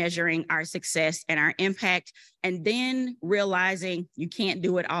are we measuring our success and our impact? And then realizing you can't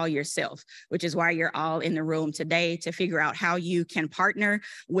do it all yourself, which is why you're all in the room today, to figure out how you can partner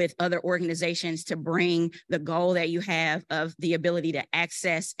with other organizations to bring the goal that you have of the ability to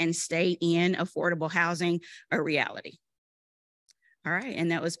access and stay in affordable housing a reality. All right, and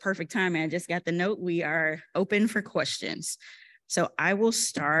that was perfect timing. I just got the note. We are open for questions. So I will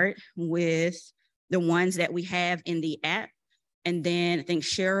start with the ones that we have in the app. And then I think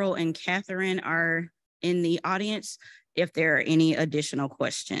Cheryl and Catherine are in the audience if there are any additional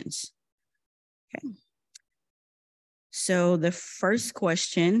questions. Okay. So the first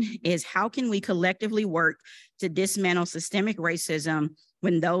question is, how can we collectively work to dismantle systemic racism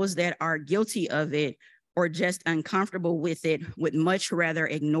when those that are guilty of it or just uncomfortable with it would much rather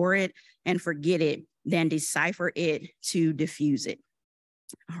ignore it and forget it than decipher it to diffuse it?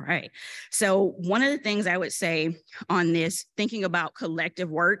 All right. So one of the things I would say on this, thinking about collective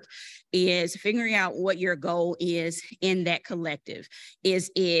work, is figuring out what your goal is in that collective. Is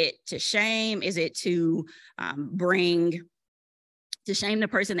it to shame? Is it to shame the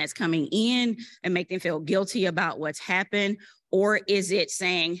person that's coming in and make them feel guilty about what's happened? Or is it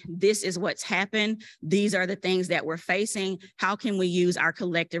saying, this is what's happened, these are the things that we're facing, how can we use our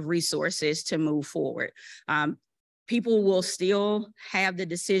collective resources to move forward? People will still have the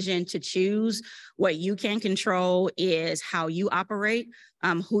decision to choose. What you can control is how you operate,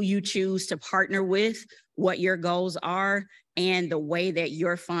 who you choose to partner with, what your goals are, and the way that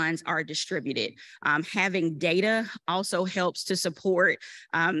your funds are distributed. Having data also helps to support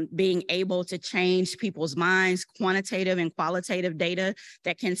being able to change people's minds, quantitative and qualitative data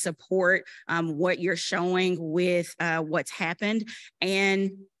that can support what you're showing with what's happened.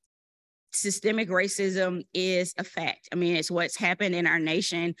 And systemic racism is a fact. I mean, it's what's happened in our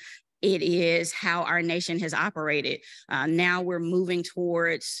nation it is how our nation has operated. Now we're moving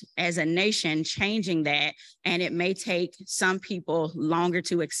towards, as a nation, changing that. And it may take some people longer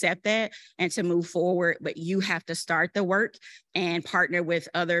to accept that and to move forward, but you have to start the work and partner with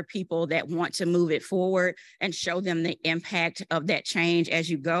other people that want to move it forward and show them the impact of that change as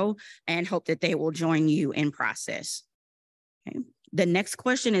you go, and hope that they will join you in process. Okay. The next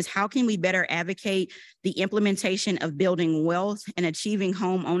question is, how can we better advocate the implementation of building wealth and achieving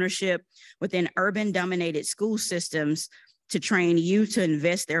home ownership within urban dominated school systems to train youth to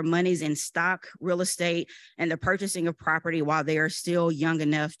invest their monies in stock, real estate, and the purchasing of property while they are still young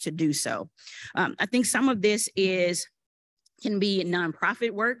enough to do so? I think some of this can be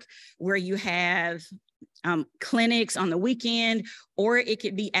nonprofit work where you have clinics on the weekend, or it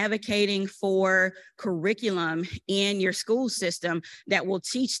could be advocating for curriculum in your school system that will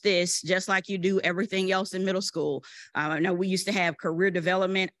teach this just like you do everything else in middle school. I know we used to have career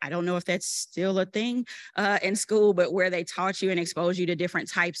development. I don't know if that's still a thing in school, but where they taught you and exposed you to different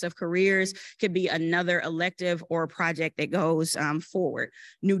types of careers could be another elective or project that goes forward.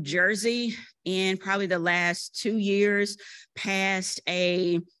 New Jersey, in probably the last 2 years, passed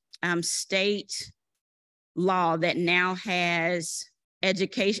a state law that now has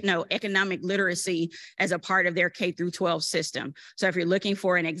economic literacy as a part of their K through 12 system. So if you're looking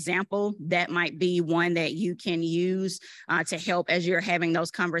for an example, that might be one that you can use to help as you're having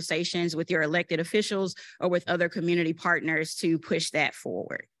those conversations with your elected officials or with other community partners to push that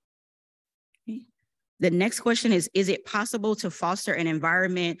forward. The next question is it possible to foster an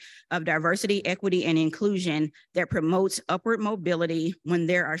environment of diversity, equity, and inclusion that promotes upward mobility when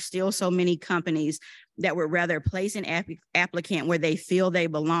there are still so many companies that would rather place an applicant where they feel they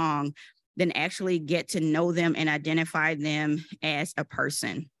belong than actually get to know them and identify them as a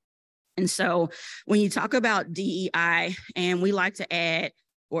person? And so when you talk about DEI, and we like to add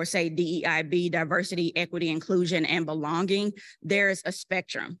or say DEIB, diversity, equity, inclusion, and belonging, there's a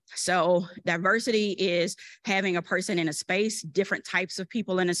spectrum. So diversity is having a person in a space, different types of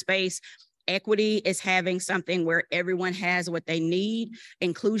people in a space. Equity is having something where everyone has what they need.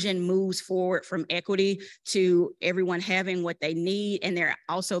 Inclusion moves forward from equity to everyone having what they need, and they're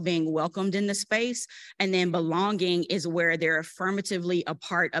also being welcomed in the space. And then belonging is where they're affirmatively a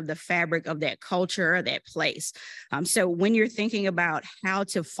part of the fabric of that culture or that place. So when you're thinking about how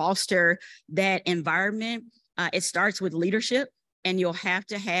to foster that environment, it starts with leadership. And you'll have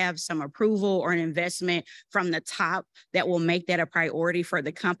to have some approval or an investment from the top that will make that a priority for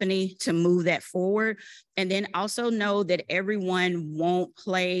the company to move that forward. And then also know that everyone won't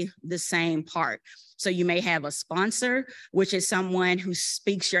play the same part. So you may have a sponsor, which is someone who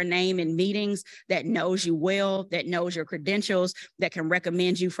speaks your name in meetings, that knows you well, that knows your credentials, that can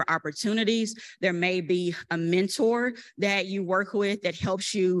recommend you for opportunities. There may be a mentor that you work with that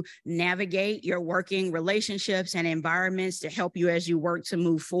helps you navigate your working relationships and environments to help you as you work to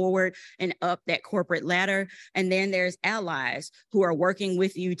move forward and up that corporate ladder. And then there's allies who are working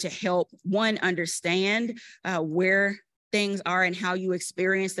with you to help one understand where things are and how you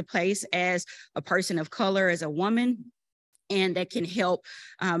experience the place as a person of color, as a woman, and that can help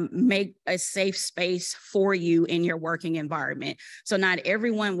make a safe space for you in your working environment. So not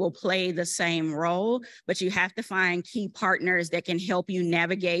everyone will play the same role, but you have to find key partners that can help you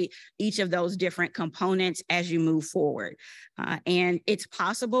navigate each of those different components as you move forward. And it's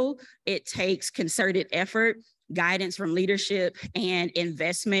possible. It takes concerted effort, guidance from leadership, and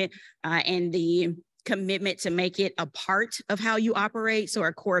investment in the commitment to make it a part of how you operate, so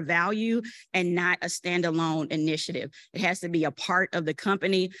a core value and not a standalone initiative. It has to be a part of the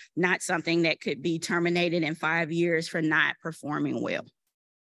company, not something that could be terminated in 5 years for not performing well.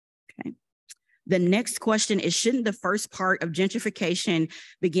 Okay. The next question is, shouldn't the first part of gentrification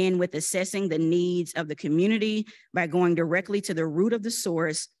begin with assessing the needs of the community by going directly to the root of the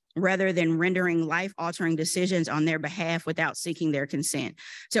source rather than rendering life-altering decisions on their behalf without seeking their consent?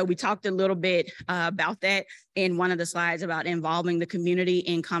 So we talked a little bit about that in one of the slides about involving the community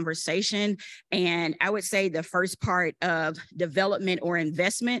in conversation. And I would say the first part of development or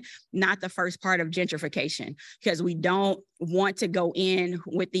investment, not the first part of gentrification, because we don't want to go in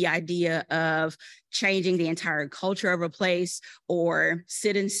with the idea of changing the entire culture of a place or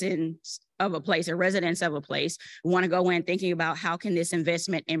citizens of a place, or residents of a place. We want to go in thinking about how can this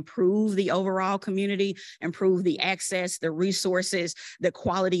investment improve the overall community, improve the access, the resources, the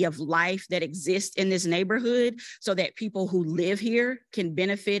quality of life that exists in this neighborhood, so that people who live here can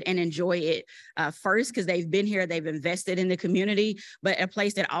benefit and enjoy it first, because they've been here, they've invested in the community, but a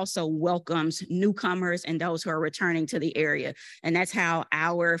place that also welcomes newcomers and those who are returning to the area. And that's how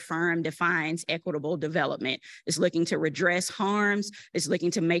our firm defines equitable development. It's looking to redress harms. It's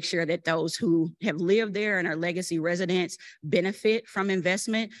looking to make sure that those who have lived there and are legacy residents benefit from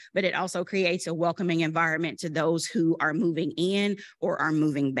investment, but it also creates a welcoming environment to those who are moving in or are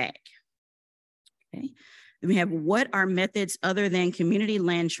moving back. Okay. We have, what are methods other than community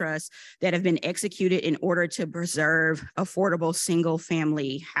land trusts that have been executed in order to preserve affordable single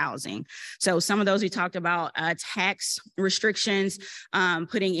family housing? So some of those we talked about, tax restrictions,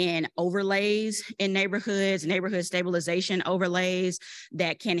 putting in overlays in neighborhoods, neighborhood stabilization overlays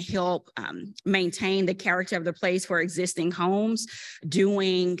that can help maintain the character of the place for existing homes,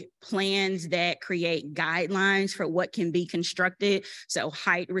 doing plans that create guidelines for what can be constructed. So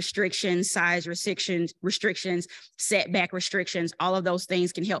height restrictions, size restrictions, setback restrictions, all of those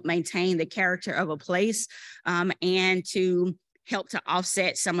things can help maintain the character of a place and to help to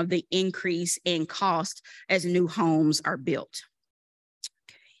offset some of the increase in cost as new homes are built.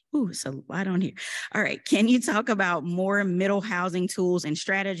 Ooh, it's a lot on here. All right, can you talk about more middle housing tools and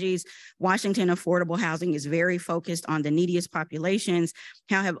strategies? Washington affordable housing is very focused on the neediest populations.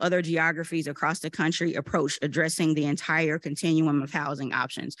 How have other geographies across the country approached addressing the entire continuum of housing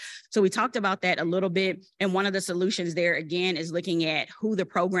options? So we talked about that a little bit. And one of the solutions there, again, is looking at who the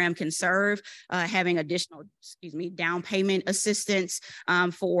program can serve, having additional, down payment assistance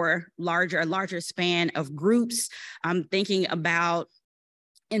for a larger span of groups. I'm thinking about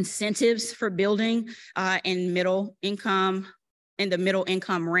incentives for building in the middle income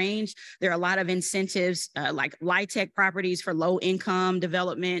range. There are a lot of incentives like LIHTC properties for low income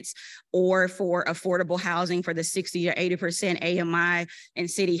developments, or for affordable housing for the 60 or 80% AMI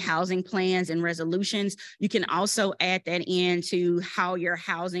and city housing plans and resolutions. You can also add that into how your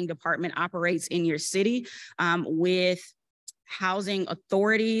housing department operates in your city with housing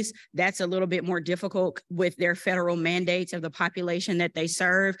authorities. That's a little bit more difficult with their federal mandates of the population that they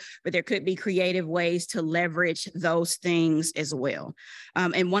serve, but there could be creative ways to leverage those things as well.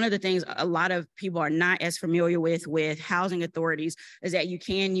 And one of the things a lot of people are not as familiar with housing authorities is that you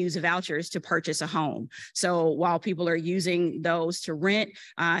can use vouchers to purchase a home. So while people are using those to rent,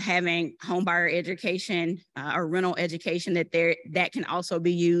 having home buyer education or rental education that can also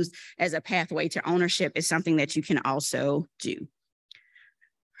be used as a pathway to ownership is something that you can also do.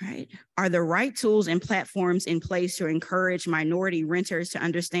 Right. Are the right tools and platforms in place to encourage minority renters to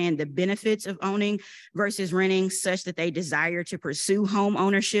understand the benefits of owning versus renting, such that they desire to pursue home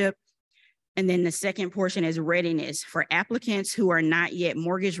ownership? And then the second portion is readiness. For applicants who are not yet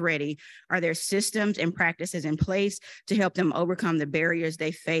mortgage ready, are there systems and practices in place to help them overcome the barriers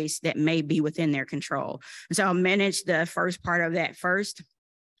they face that may be within their control? And so I'll manage the first part of that first.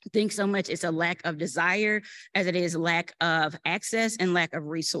 I think so much it's a lack of desire as it is lack of access and lack of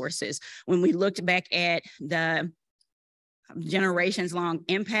resources. When we looked back at the generations long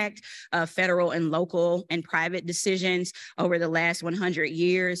impact of federal and local and private decisions over the last 100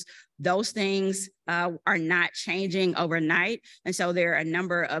 years, those things are not changing overnight. And so there are a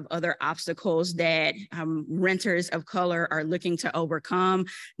number of other obstacles that renters of color are looking to overcome,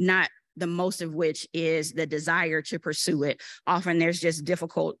 not the most of which is the desire to pursue it. Often there's just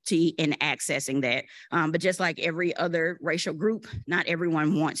difficulty in accessing that. But just like every other racial group, not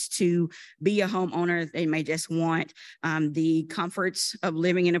everyone wants to be a homeowner. They may just want the comforts of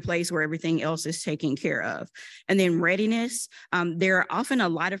living in a place where everything else is taken care of. And then readiness. There are often a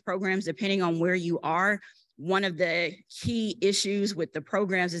lot of programs, depending on where you are. One of the key issues with the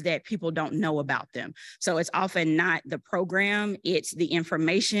programs is that people don't know about them. So it's often not the program, it's the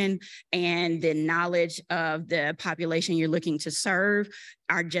information and the knowledge of the population you're looking to serve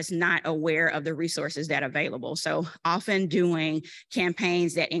are just not aware of the resources that are available. So often doing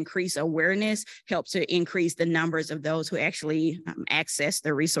campaigns that increase awareness helps to increase the numbers of those who actually access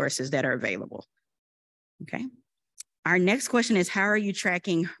the resources that are available. Okay. Our next question is, how are you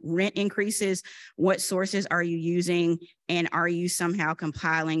tracking rent increases? What sources are you using? And are you somehow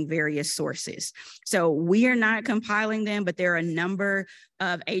compiling various sources? So we are not compiling them, but there are a number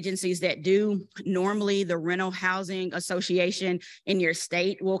of agencies that do. Normally, the Rental Housing Association in your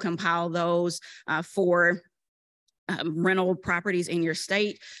state will compile those for rental properties in your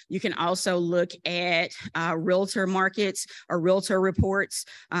state. You can also look at realtor markets or realtor reports.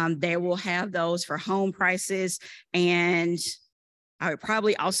 They will have those for home prices and I would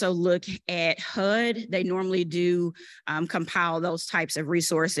probably also look at HUD. They normally do compile those types of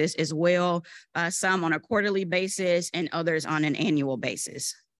resources as well, some on a quarterly basis and others on an annual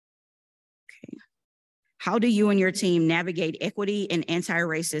basis. Okay. How do you and your team navigate equity and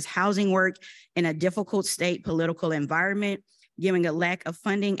anti-racist housing work in a difficult state political environment? Given a lack of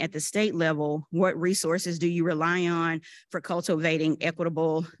funding at the state level, what resources do you rely on for cultivating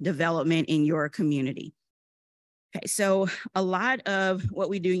equitable development in your community? Okay, so a lot of what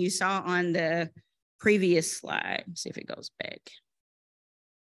we do, you saw on the previous slide, let's see if it goes back.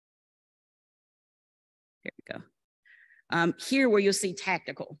 Here we go. Here where you'll see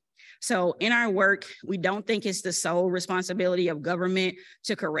tactical. So in our work, we don't think it's the sole responsibility of government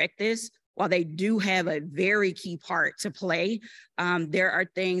to correct this. While they do have a very key part to play, there are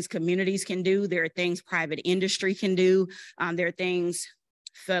things communities can do, there are things private industry can do, there are things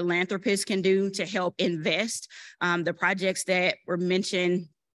philanthropists can do to help invest. The projects that were mentioned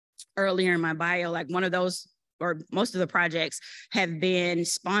earlier in my bio, like one of those, or most of the projects have been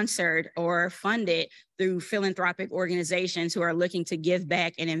sponsored or funded through philanthropic organizations who are looking to give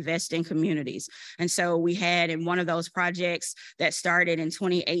back and invest in communities. And so we had in one of those projects that started in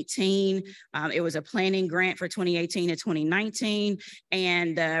 2018, it was a planning grant for 2018 to 2019.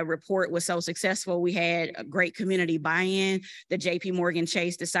 And the report was so successful, we had a great community buy-in. The JP Morgan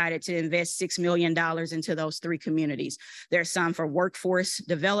Chase decided to invest $6 million into those 3 communities. There's some for workforce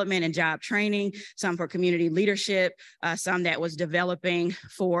development and job training, some for community leadership, some that was developing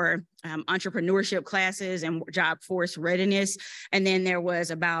for entrepreneurship classes and job force readiness. And then there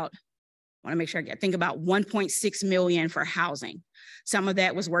was about, I want to make sure I think about 1.6 million for housing. Some of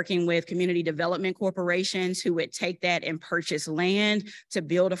that was working with community development corporations who would take that and purchase land to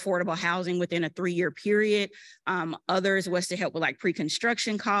build affordable housing within a 3-year period. Others was to help with like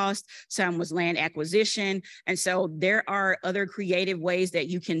pre-construction costs. Some was land acquisition. And so there are other creative ways that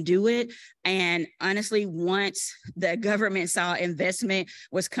you can do it. And honestly, once the government saw investment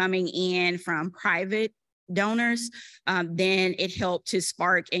was coming in from private donors, then it helped to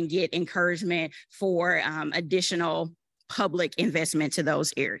spark and get encouragement for additional public investment to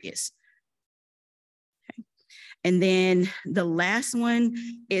those areas. Okay. And then the last one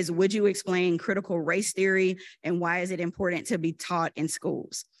is, would you explain critical race theory and why is it important to be taught in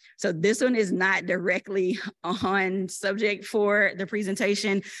schools? So this one is not directly on subject for the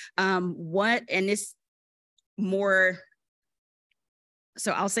presentation. And this more,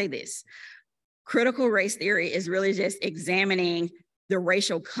 so I'll say this. Critical race theory is really just examining the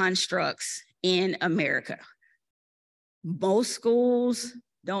racial constructs in America. Most schools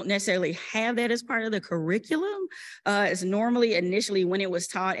don't necessarily have that as part of the curriculum. It's normally initially when it was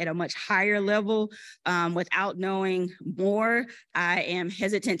taught at a much higher level. Without knowing more, I am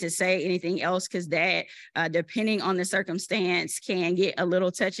hesitant to say anything else because that, depending on the circumstance, can get a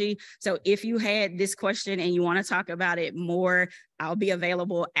little touchy. So if you had this question and you want to talk about it more, I'll be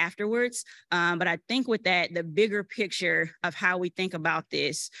available afterwards. But I think with that, the bigger picture of how we think about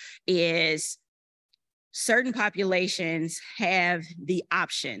this is certain populations have the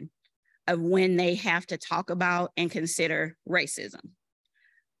option of when they have to talk about and consider racism.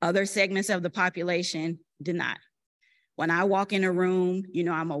 Other segments of the population do not. When I walk in a room, you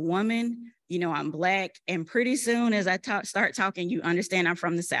know, I'm a woman, you know, I'm Black, and pretty soon as I start talking, you understand I'm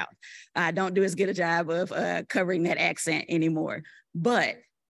from the South. I don't do as good a job of covering that accent anymore. But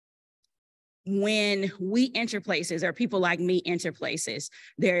when we enter places, or people like me enter places,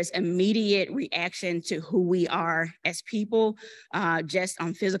 there's immediate reaction to who we are as people, just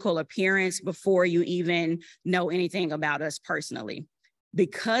on physical appearance before you even know anything about us personally.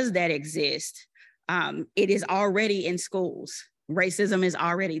 Because that exists, it is already in schools. Racism is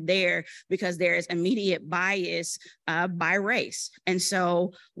already there because there is immediate bias by race. And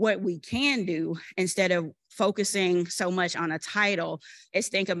so what we can do, instead of focusing so much on a title, is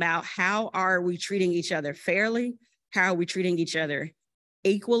think about how are we treating each other fairly? How are we treating each other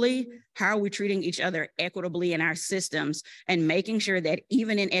equally? How are we treating each other equitably in our systems, and making sure that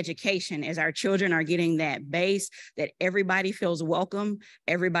even in education, as our children are getting that base, that everybody feels welcome,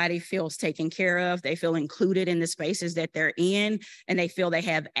 everybody feels taken care of, they feel included in the spaces that they're in, and they feel they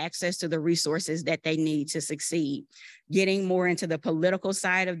have access to the resources that they need to succeed. Getting more into the political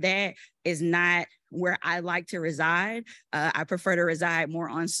side of that is not where I like to reside. I prefer to reside more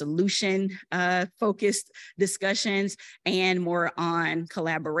on solution focused discussions and more on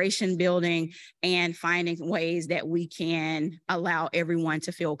collaboration building and finding ways that we can allow everyone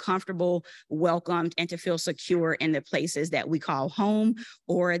to feel comfortable, welcomed, and to feel secure in the places that we call home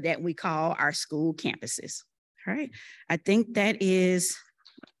or that we call our school campuses. All right, I think that is,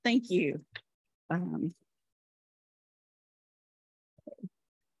 thank you.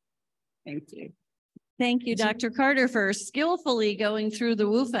 Thank you. Thank you, Dr. Carter, for skillfully going through the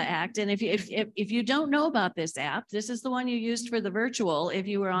WUFA Act. And if you don't know about this app, this is the one you used for the virtual, if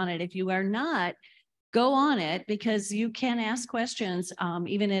you were on it. If you are not, go on it, because you can ask questions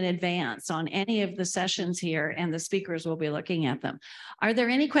even in advance on any of the sessions here, and the speakers will be looking at them. Are there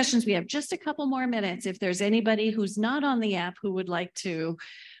any questions? We have just a couple more minutes. If there's anybody who's not on the app who would like to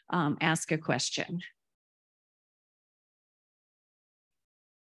ask a question.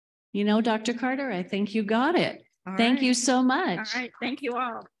 You know, Dr. Carter, I think you got it. Thank you so much. All right. Thank you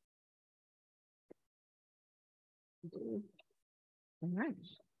all. All right.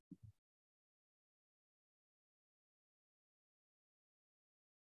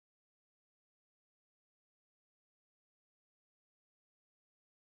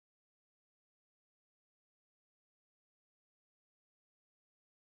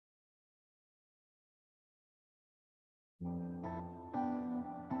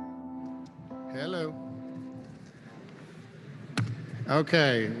 Hello.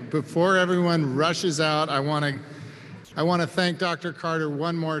 Okay, before everyone rushes out, I want to thank Dr. Carter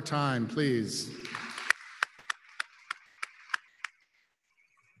one more time, please.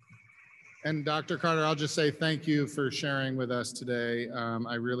 And Dr. Carter, I'll just say thank you for sharing with us today.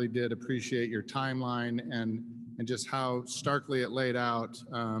 I really did appreciate your timeline and just how starkly it laid out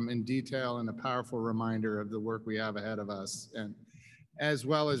in detail, and a powerful reminder of the work we have ahead of us, and as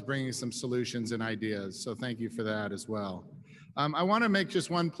well as bringing some solutions and ideas. So thank you for that as well. I want to make just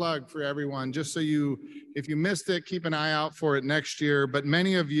one plug for everyone, just so if you missed it, keep an eye out for it next year. But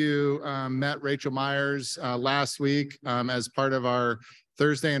many of you met Rachel Myers last week as part of our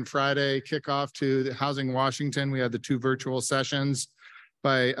Thursday and Friday kickoff to the Housing Washington. We had the 2 virtual sessions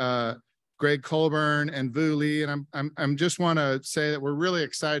by Greg Colburn and Vu Lee. And I'm just want to say that we're really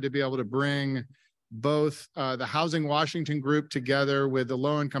excited to be able to bring both the Housing Washington group together with the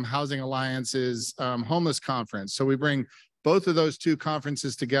Low Income Housing Alliance's homeless conference. So we bring both of those 2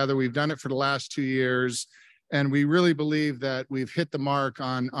 conferences together. We've done it for the last 2 years. And we really believe that we've hit the mark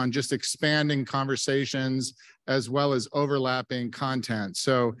on just expanding conversations as well as overlapping content.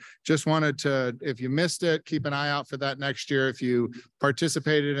 So just wanted to, if you missed it, keep an eye out for that next year. If you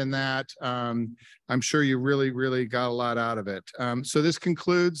participated in that, I'm sure you really got a lot out of it. So this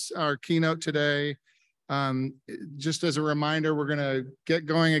concludes our keynote today. Just as a reminder, we're going to get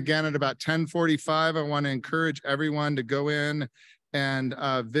going again at about 10:45. I want to encourage everyone to go in and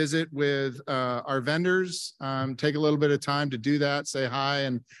visit with our vendors. Take a little bit of time to do that, say hi,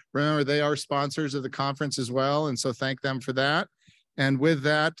 and remember they are sponsors of the conference as well, and so thank them for that. And with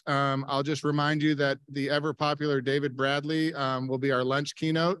that, I'll just remind you that the ever popular David Bradley will be our lunch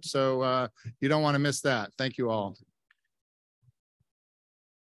keynote, so you don't want to miss that. Thank you all.